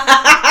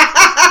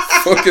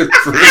 Fucking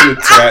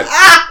brilliant threat.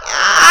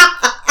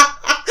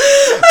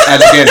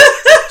 And again...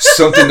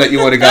 something that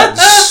you would have gotten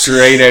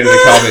straight out of the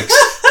comics.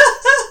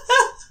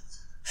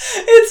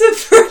 It's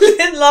a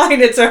brilliant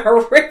line. It's a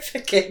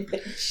horrific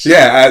image.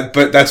 Yeah,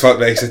 but that's what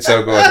makes it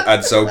so good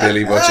and so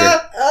Billy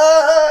Butcher.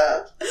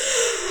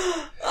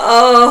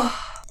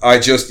 I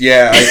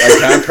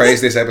can't praise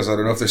this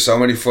episode enough. There's so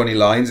many funny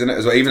lines in it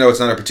as well. Even though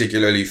it's not a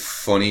particularly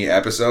funny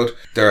episode,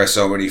 there are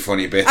so many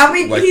funny bits. I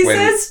mean, he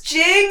says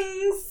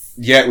jings.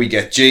 Yeah, we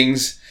get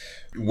jings.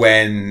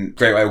 When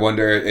Great White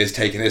Wonder is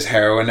taking his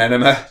heroin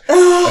enema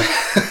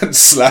and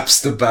slaps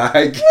the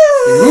bag.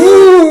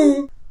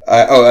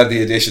 And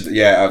the addition,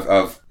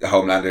 of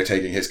Homelander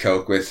taking his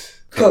coke with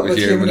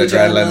human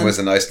adrenaline was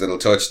a nice little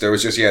touch. There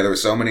were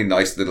so many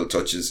nice little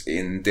touches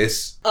in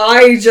this.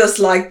 I just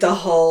like the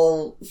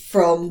whole,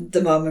 from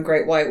the moment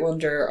Great White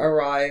Wonder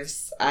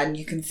arrives and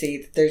you can see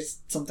that there's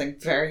something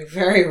very,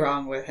 very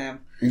wrong with him.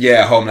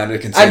 Yeah,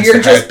 Homelander can sense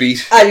the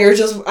heartbeat.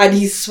 And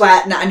he's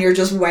sweating and you're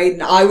just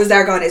waiting. I was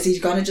there going, is he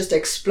going to just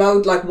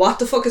explode? Like, what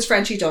the fuck has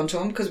Frenchie done to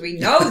him? Because we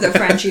know that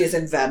Frenchie is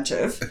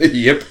inventive.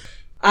 Yep.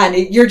 And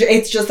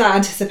it's just that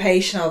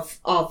anticipation of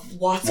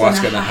what's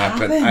going to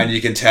happen. And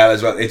you can tell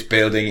as well, it's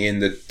building in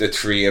the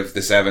 3 of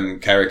the 7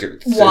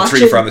 characters,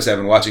 3 from the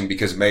 7 watching,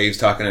 because Maeve's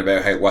talking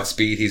about what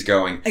speed he's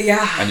going.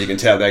 Yeah. And you can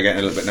tell they're getting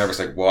a little bit nervous,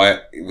 like,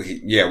 why?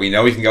 We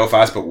know he can go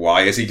fast, but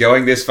why is he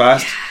going this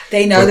fast? Yeah,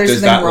 they know there's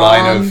something wrong.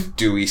 Line of,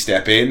 do we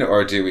step in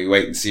or do we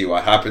wait and see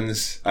what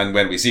happens? And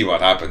when we see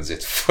what happens,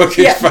 it's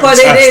fucking fantastic. But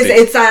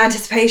it's that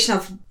anticipation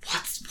of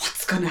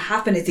what's going to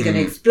happen? Is he going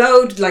to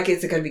explode? Like,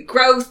 is it going to be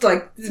gross?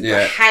 Like,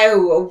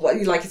 how?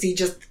 Like, is he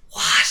just,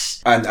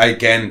 what? And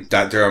again,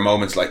 that there are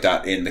moments like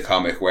that in the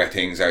comic where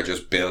things are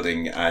just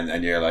building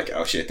and you're like,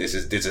 oh shit, this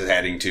is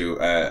heading to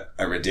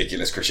a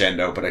ridiculous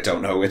crescendo, but I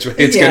don't know which way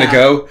it's going to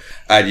go.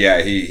 And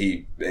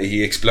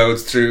he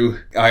explodes through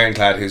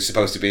Ironclad, who's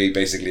supposed to be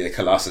basically a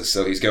colossus.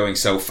 So he's going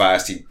so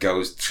fast, he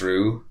goes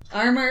through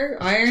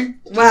iron.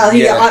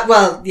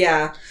 Well,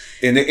 yeah.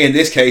 In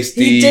this case,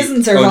 he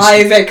doesn't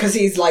survive it because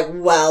he's like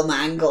well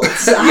mangled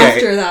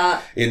after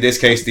that. In this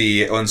case,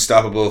 the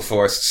unstoppable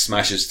force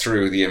smashes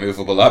through the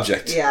immovable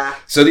object. Yeah.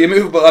 So the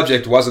immovable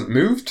object wasn't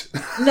moved.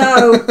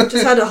 No,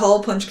 just had a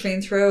hole punched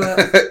clean through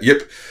it.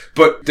 Yep.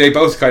 But they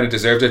both kind of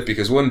deserved it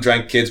because one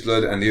drank kid's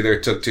blood and the other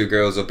took 2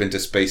 girls up into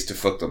space to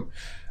fuck them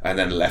and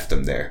then left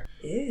them there.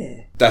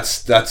 Yeah.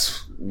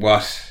 That's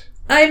what...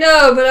 I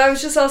know, but I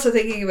was just also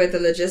thinking about the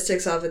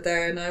logistics of it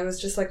there, and I was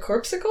just like,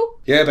 corpsicle?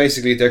 Yeah,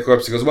 basically, they're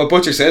corpsicles. Well,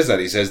 Butcher says that.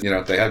 He says,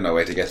 they had no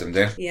way to get them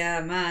there.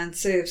 Yeah, man,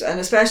 soups. And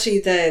especially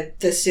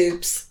the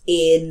soups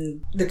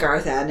in the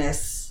Garth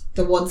Ennis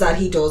The ones that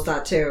he does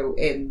that to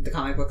in the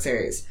comic book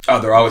series.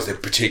 Oh, they're always the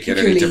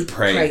particularly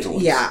depraved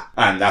ones. Yeah.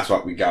 And that's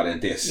what we got in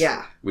this.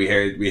 Yeah. We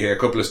hear a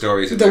couple of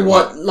stories about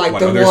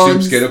what other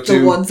soups get up to.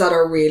 The ones that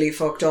are really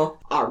fucked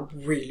up are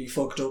really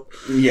fucked up.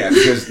 Yeah,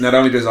 because not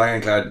only does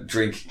Ironclad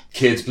drink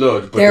kids'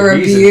 blood, but they're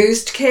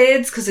abused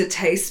kids because it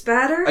tastes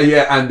better.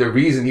 Yeah, and the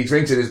reason he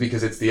drinks it is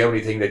because it's the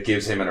only thing that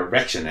gives him an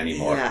erection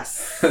anymore.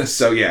 Yes.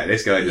 So yeah,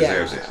 this guy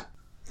deserves it.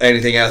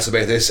 Anything else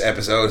about this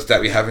episode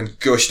that we haven't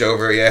gushed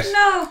over yet?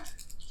 No.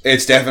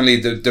 It's definitely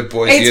the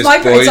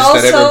boysiest boys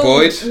that ever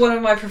boyed. It's one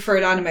of my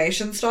preferred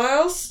animation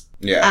styles.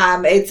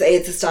 Yeah. It's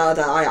a style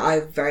that I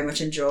very much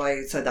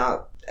enjoy, so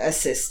that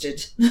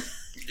assisted.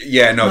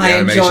 Yeah, no, the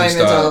animation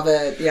style of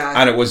it, yeah.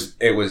 And it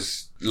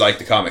was like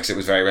the comics, it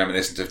was very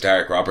reminiscent of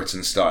Derek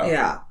Robertson's style.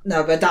 Yeah.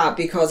 No, but that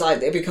because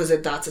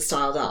that's a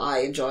style that I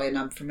enjoy and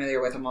I'm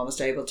familiar with, I'm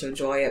almost able to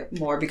enjoy it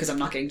more because I'm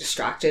not getting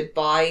distracted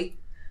by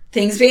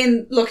things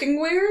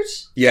looking weird.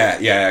 Yeah,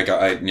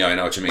 I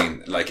know what you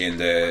mean. Like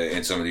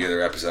in some of the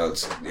other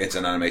episodes, it's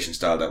an animation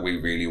style that we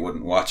really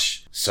wouldn't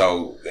watch.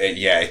 So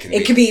it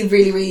can be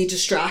really, really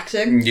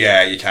distracting.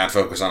 Yeah, you can't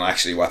focus on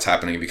actually what's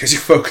happening because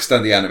you're focused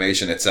on the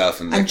animation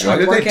itself and why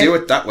did they do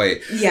it that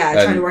way? Yeah,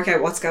 trying to work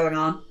out what's going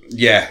on.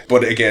 Yeah,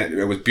 but again,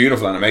 it was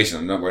beautiful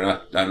animation. I'm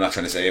not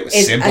trying to say it was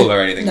simple or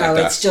anything like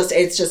that. No,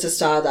 it's just a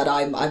style that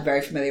I'm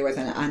very familiar with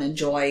and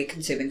enjoy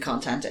consuming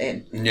content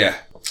in. Yeah.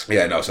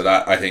 Yeah, no, so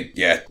that, I think,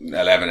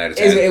 11 out of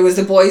 10. It was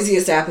the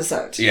boysiest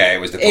episode. Yeah, it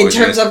was the boysiest. In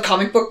terms of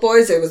comic book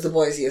boys, it was the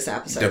boysiest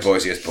episode. The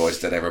boysiest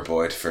boys that ever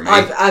boyed for me.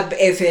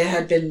 If it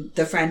had been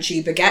the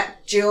Frenchie Baguette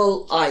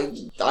duel,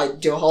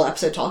 I'd do a whole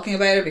episode talking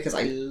about it because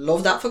I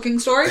love that fucking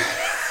story.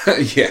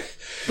 Yeah.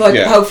 But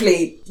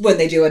hopefully, when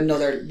they do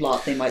another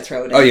lot, they might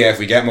throw it in. Oh yeah, if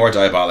we get more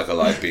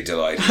Diabolical, I'd be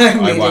delighted.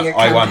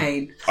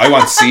 I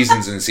want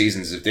seasons and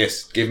seasons of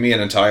this. Give me an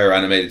entire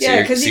animated series.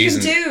 Yeah, because you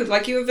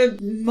can you have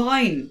a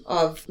mine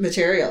of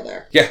material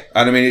there. Yeah,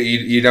 and I mean,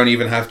 you don't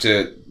even have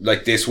to,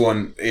 this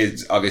one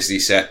is obviously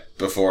set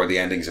before the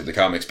endings of the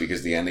comics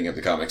because the ending of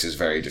the comics is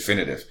very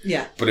definitive.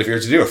 Yeah. But if you're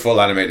to do a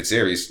full animated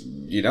series,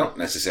 you don't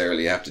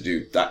necessarily have to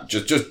do that.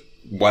 Just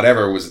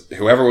whoever was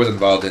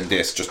involved in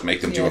this, just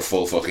make them do a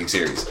full fucking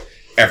series.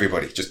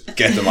 Everybody, just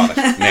get them on it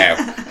now.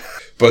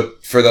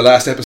 But for the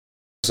last episode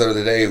of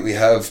the day, we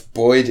have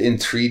Boyd in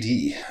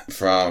 3D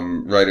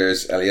from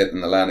writers Elliot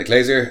and Alana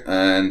Glazer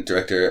and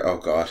director,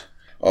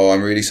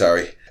 I'm really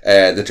sorry.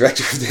 The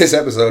director of this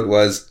episode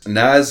was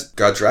Naz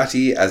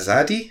Godrati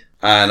Azadi.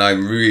 And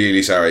I'm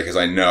really sorry because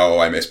I know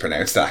I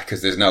mispronounced that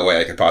because there's no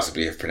way I could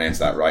possibly have pronounced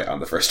that right on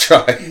the first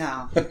try.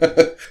 No.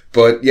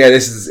 But yeah,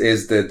 this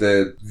is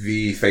the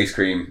V face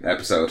cream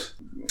episode.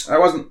 I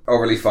wasn't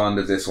overly fond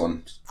of this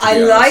one. I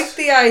like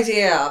the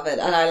idea of it,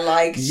 and I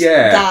liked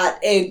that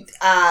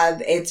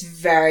it's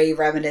very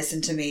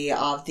reminiscent to me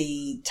of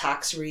the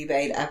tax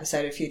rebate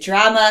episode of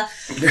Futurama.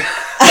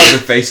 The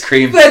face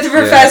cream. But the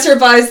professor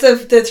buys the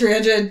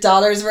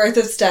 $300 worth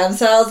of stem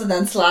cells and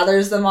then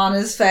slathers them on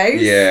his face.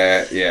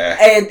 Yeah.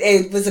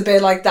 It was a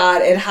bit like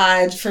that. It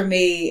had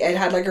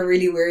like a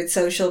really weird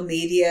social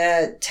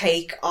media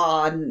take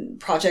on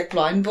Project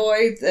Blind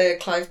Boy, the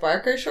Clive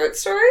Barker short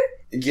story.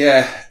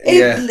 I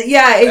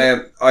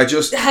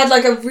just had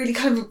like a really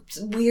kind of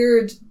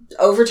weird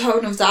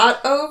overtone of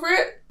that over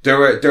it. There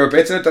were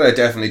bits in it that I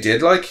definitely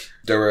did like.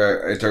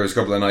 There was a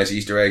couple of nice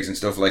Easter eggs and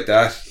stuff like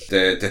that.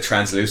 The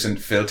translucent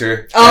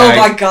filter. Oh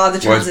my god, the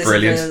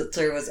translucent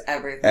filter was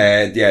everything.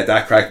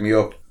 That cracked me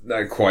up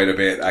quite a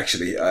bit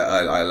actually.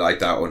 I like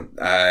that one.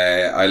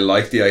 I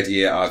like the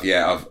idea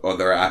of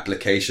other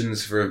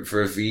applications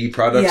for V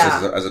products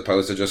as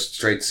opposed to just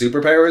straight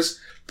superpowers.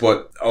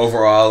 But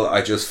overall,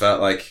 I just felt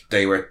like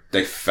the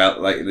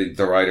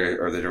writer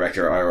or the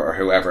director or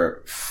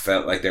whoever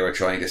felt like they were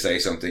trying to say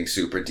something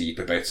super deep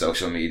about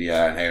social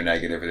media and how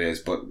negative it is,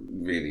 but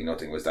really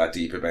nothing was that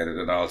deep about it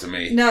at all to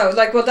me. No,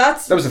 that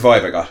was the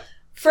vibe I got.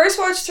 First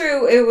watch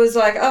through, it was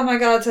like, oh my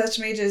god,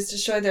 social media has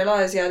destroyed their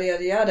lives, yada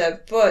yada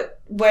yada. But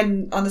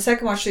when on the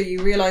second watch through,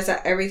 you realise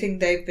that everything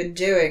they've been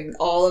doing,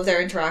 all of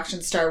their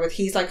interactions start with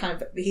he's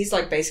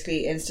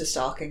basically insta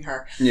stalking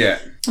her. Yeah.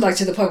 Like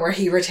to the point where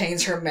he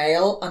retains her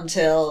mail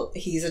until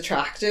he's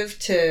attractive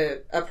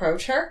to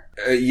approach her.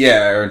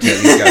 Or until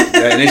he's got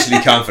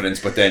initially confidence,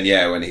 but then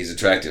when he's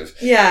attractive.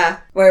 Yeah,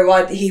 where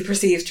what he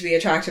perceives to be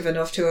attractive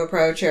enough to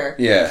approach her.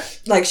 Yeah.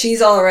 Like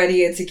she's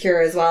already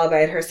insecure as well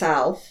about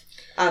herself.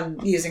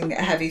 And using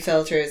heavy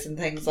filters and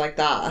things like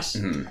that.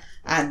 Mm-hmm.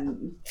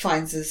 And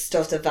finds this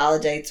stuff that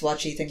validates what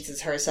she thinks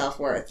is her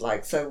self-worth.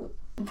 So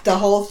the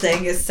whole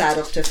thing is set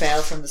up to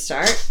fail from the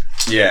start.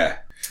 Yeah.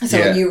 So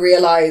when you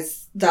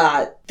realise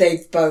that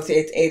they've both,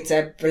 it's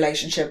a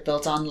relationship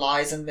built on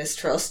lies and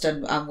mistrust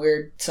and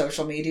weird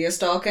social media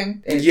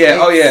stalking. It's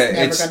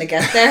never going to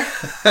get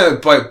there.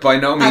 by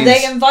no means. And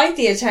they invite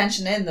the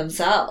attention in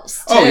themselves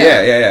too. Oh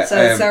yeah. So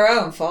it's their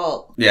own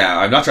fault. Yeah,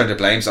 I'm not trying to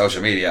blame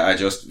social media. I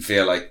just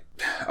feel like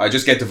I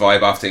just get the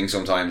vibe off things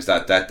sometimes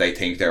that they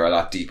think they're a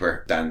lot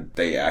deeper than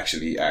they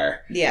actually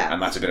are. Yeah.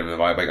 And that's a bit of the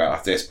vibe I got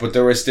off this. But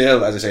there were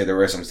still, as I say, there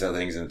were some still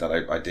things in it that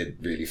I did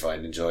really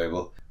find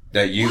enjoyable.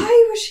 that you...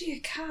 Why was she a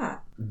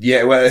cat?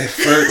 Yeah, well,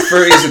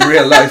 furries in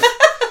real life.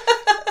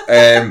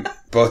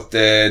 But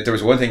there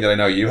was one thing that I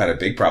know you had a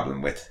big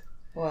problem with.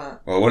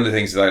 What? Well, one of the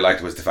things that I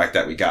liked was the fact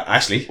that we got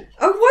Ashley.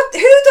 Oh, what?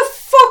 Who the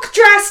fuck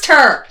dressed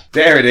her?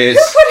 There it is.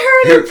 Who put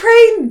her in a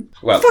plain...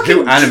 Well,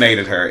 who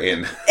animated her in?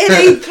 In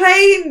a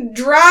plain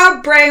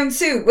drab brown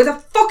suit with a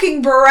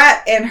fucking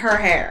barrette in her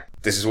hair.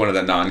 This is one of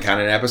the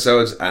non-canon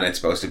episodes, and it's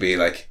supposed to be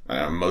like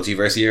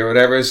multiversey or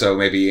whatever, so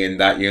maybe in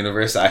that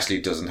universe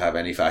Ashley doesn't have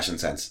any fashion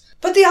sense.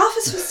 But The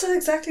Office was still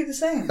exactly the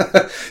same.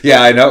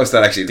 Yeah, I noticed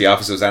that actually. The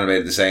Office was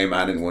animated the same,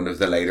 and in one of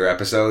the later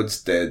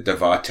episodes, the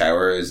Vought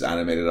Tower is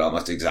animated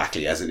almost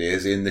exactly as it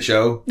is in the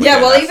show.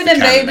 Yeah, well, even in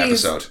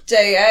Baby's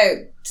Day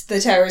Out,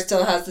 the tower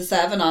still has the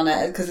 7 on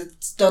it, because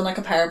it's done like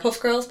a Powerpuff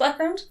Girls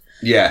background.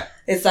 Yeah.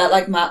 Is that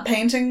like matte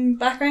painting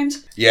background?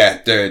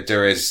 Yeah,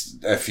 there is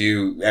a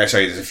few, there's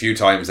a few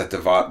times that the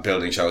Vought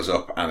building shows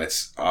up, and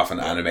it's often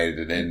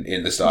animated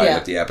in the style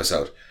of the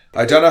episode.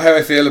 I don't know how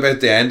I feel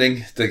about the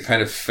ending, the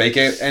kind of fake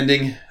out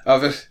ending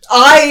of it.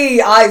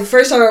 I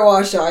first time I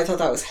watched it, I thought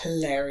that was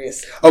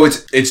hilarious. Oh,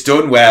 it's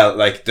done well.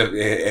 Like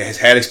his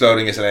head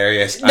exploding is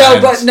hilarious.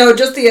 No,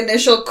 just the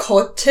initial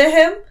cut to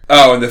him.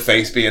 Oh, and the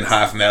face being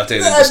half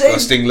melted and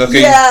disgusting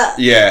looking.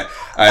 Yeah.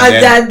 And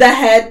then the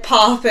head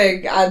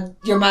popping and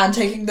your man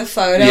taking the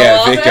photo.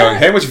 Yeah, Vic going,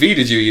 how much V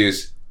did you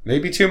use?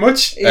 Maybe too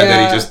much? Yeah. And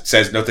then he just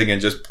says nothing and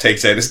just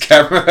takes out his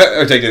camera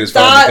or takes out his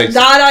phone.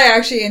 That I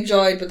actually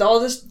enjoyed, but all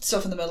this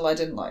stuff in the middle I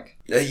didn't like.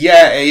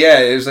 Yeah.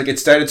 It was like it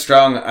started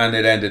strong and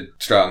it ended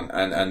strong,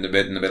 and the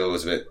bit in the middle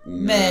was a bit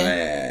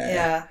meh.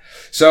 Yeah.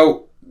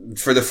 So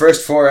for the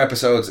first 4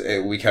 episodes,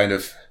 we kind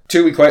of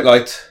 2 we quite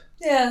liked.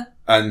 Yeah.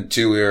 And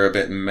 2 we were a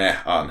bit meh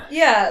on.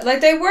 Yeah, like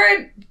they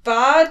weren't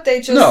bad.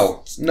 They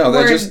just no,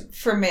 they're just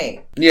for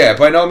me. Yeah,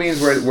 by no means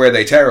were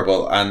they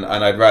terrible, and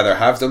I'd rather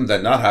have them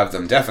than not have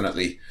them,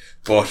 definitely.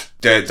 But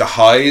the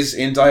highs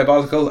in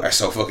Diabolical are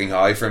so fucking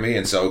high for me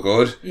and so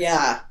good.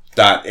 Yeah.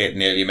 That it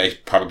nearly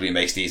probably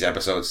makes these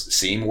episodes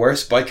seem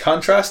worse by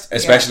contrast,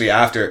 especially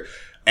after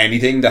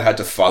anything that had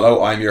to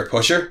follow I'm Your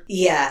Pusher.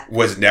 Yeah.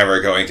 Was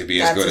never going to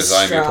be as good as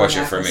I'm Your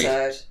Pusher for me.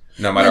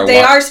 No matter what. They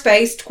are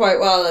spaced quite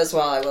well as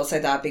well, I will say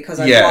that, because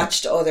I've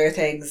watched other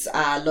things,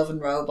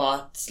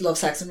 Love,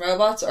 Sex and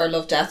Robots, or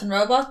Love, Death and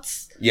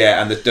Robots.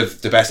 Yeah, and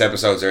the best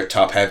episodes are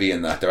top heavy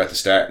in that. They're at the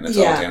start and it's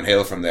all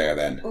downhill from there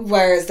then.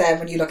 Whereas then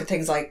when you look at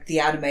things like The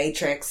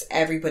Animatrix,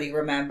 everybody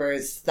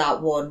remembers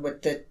that one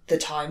with the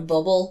time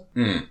bubble,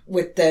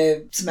 with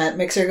the cement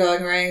mixer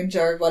going around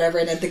or whatever,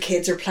 and then the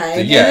kids are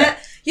playing in it.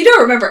 You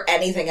don't remember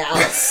anything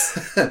else.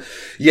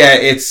 Yeah,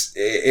 it's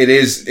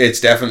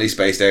definitely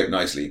spaced out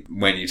nicely.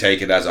 When you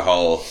take it as a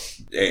whole,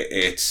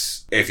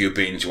 it's, if you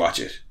binge watch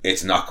it,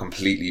 it's not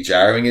completely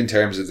jarring in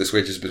terms of the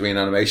switches between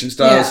animation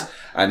styles. Yeah.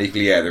 And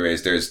equally,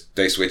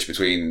 they switch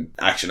between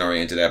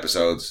action-oriented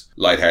episodes,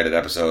 lighthearted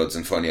episodes,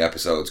 and funny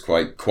episodes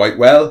quite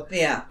well.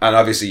 Yeah. And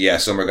obviously,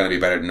 some are going to be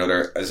better than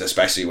others,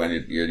 especially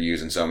when you're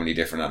using so many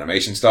different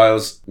animation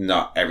styles.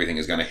 Not everything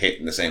is going to hit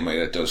in the same way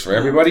that it does for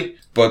everybody.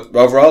 But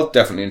overall,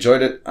 definitely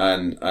enjoyed it.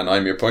 And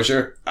I'm Your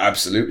Pusher,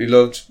 absolutely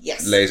loved.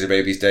 Yes. Laser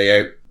Baby's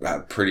Day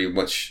Out, pretty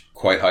much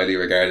quite highly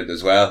regarded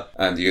as well.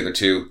 And the other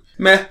 2,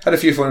 had a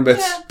few fun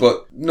bits,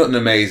 but nothing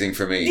amazing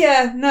for me.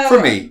 Yeah, no.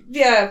 For me.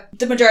 Yeah,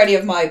 the majority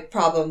of my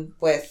problem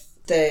with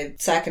the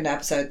second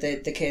episode,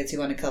 the kids who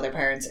want to kill their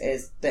parents,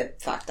 is the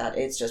fact that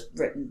it's just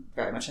written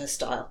very much in a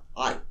style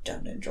I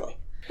don't enjoy.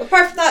 But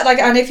apart from that,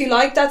 and if you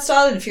like that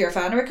style, and if you're a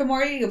fan of Rick and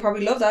Morty, you'll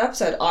probably love that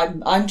episode.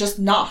 I'm just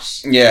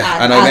not.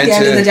 Yeah, and at the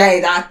end of the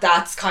day,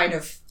 that's kind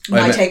of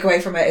my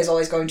takeaway from it is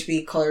always going to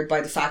be coloured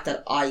by the fact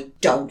that I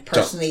don't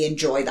personally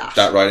enjoy that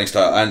writing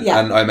style,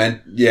 and I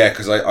meant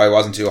because I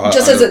wasn't too hot.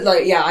 Just as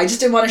I just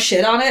didn't want to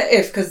shit on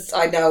it because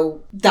I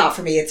know that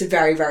for me it's a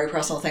very, very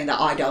personal thing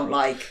that I don't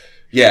like.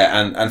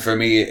 Yeah, and for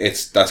me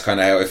that's kind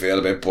of how I feel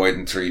about Boyd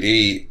in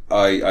 3D.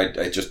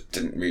 I just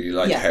didn't really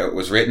like how it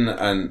was written,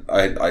 and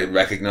I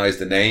recognised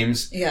the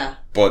names. Yeah.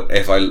 But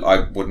if I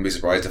wouldn't be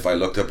surprised if I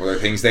looked up other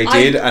things they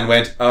did and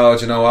went, oh,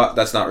 do you know what?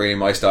 That's not really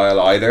my style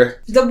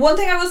either. The one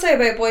thing I will say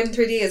about Boyd in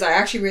 3D is I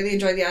actually really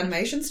enjoyed the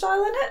animation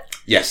style in it.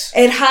 Yes.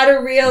 It had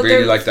a real...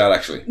 Really like that,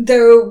 actually.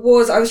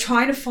 I was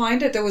trying to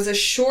find it. There was a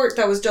short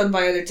that was done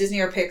by either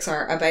Disney or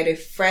Pixar about a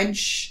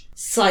French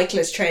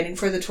cyclist training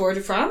for the Tour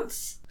de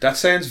France. That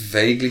sounds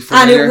vaguely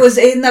familiar. And it was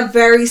in a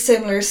very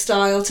similar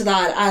style to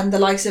that. And the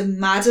likes of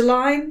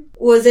Madeline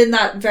was in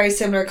that very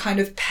similar kind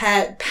of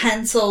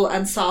pencil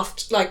and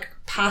soft,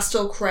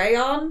 pastel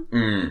crayon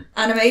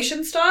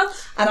animation style.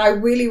 And I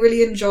really,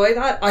 really enjoy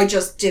that. I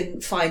just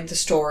didn't find the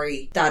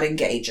story that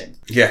engaging.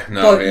 Yeah,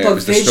 no, but it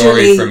was the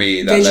story for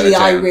me that visually, let it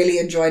down. I really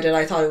enjoyed it.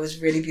 I thought it was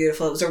really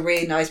beautiful. It was a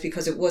really nice,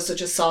 because it was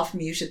such a soft,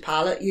 muted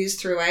palette used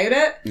throughout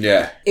it.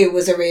 Yeah. It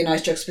was a really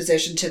nice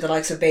juxtaposition to the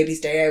likes of Baby's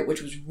Day Out,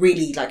 which was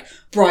really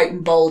bright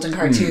and bold and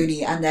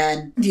cartoony. And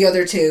then the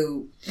other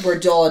 2 were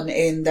done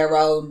in their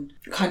own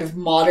kind of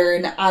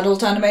modern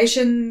adult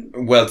animation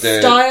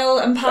style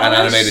and palette. An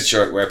animated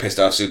short where Pissed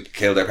Off Soup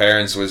killed their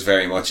parents was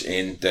very much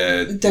in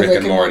the Rick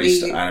and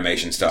Morty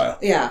animation style.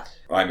 Yeah.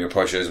 I'm Your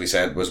Pusher, as we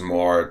said, was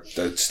more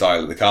the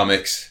style of the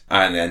comics,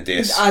 and then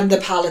this. And the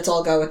palettes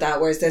all go with that,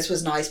 whereas this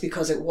was nice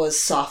because it was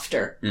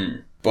softer.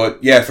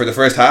 But yeah, for the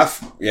first half,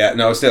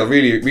 still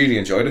really, really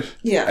enjoyed it.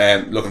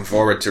 Yeah. Looking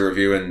forward to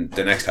reviewing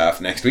the next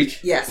half next week.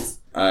 Yes.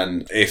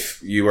 And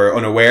if you were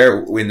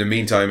unaware, in the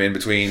meantime, in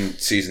between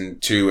season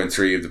 2 and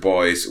 3 of The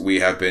Boys,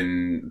 we have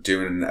been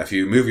doing a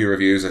few movie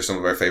reviews of some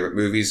of our favourite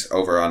movies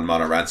over on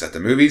Mono Rants at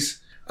the Movies.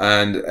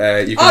 And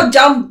you can...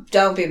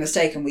 don't be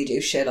mistaken, we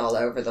do shit all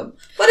over them.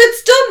 But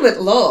it's done with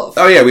love.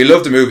 Oh yeah, we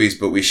love the movies,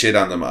 but we shit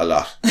on them a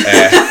lot.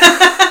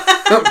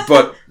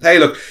 But hey,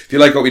 look, if you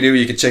like what we do,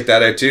 you can check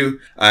that out too.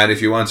 And if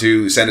you want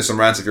to send us some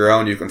rants of your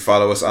own, you can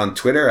follow us on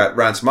Twitter at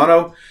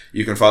rantsmono.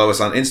 You can follow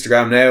us on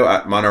Instagram now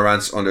at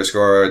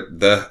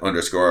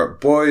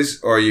monorants_the_boys,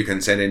 or you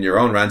can send in your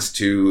own rants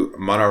to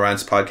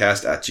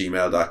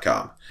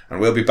monorantspodcast@gmail.com. And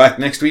we'll be back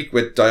next week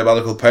with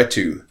Diabolical Part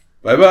 2.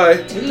 Bye bye.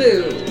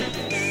 Hello.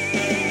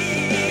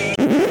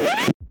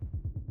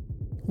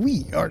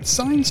 We are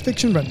Science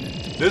Fiction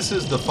Remnant. This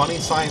is the Funny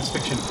Science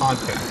Fiction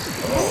Podcast.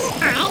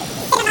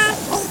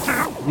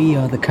 We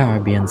are the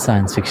Caribbean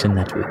Science Fiction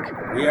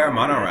Network. We are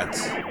Monorants.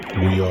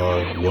 We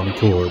are One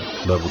Accord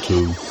Level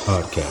 2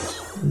 Podcast.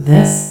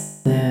 This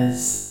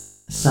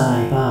is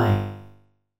Sci-Fi.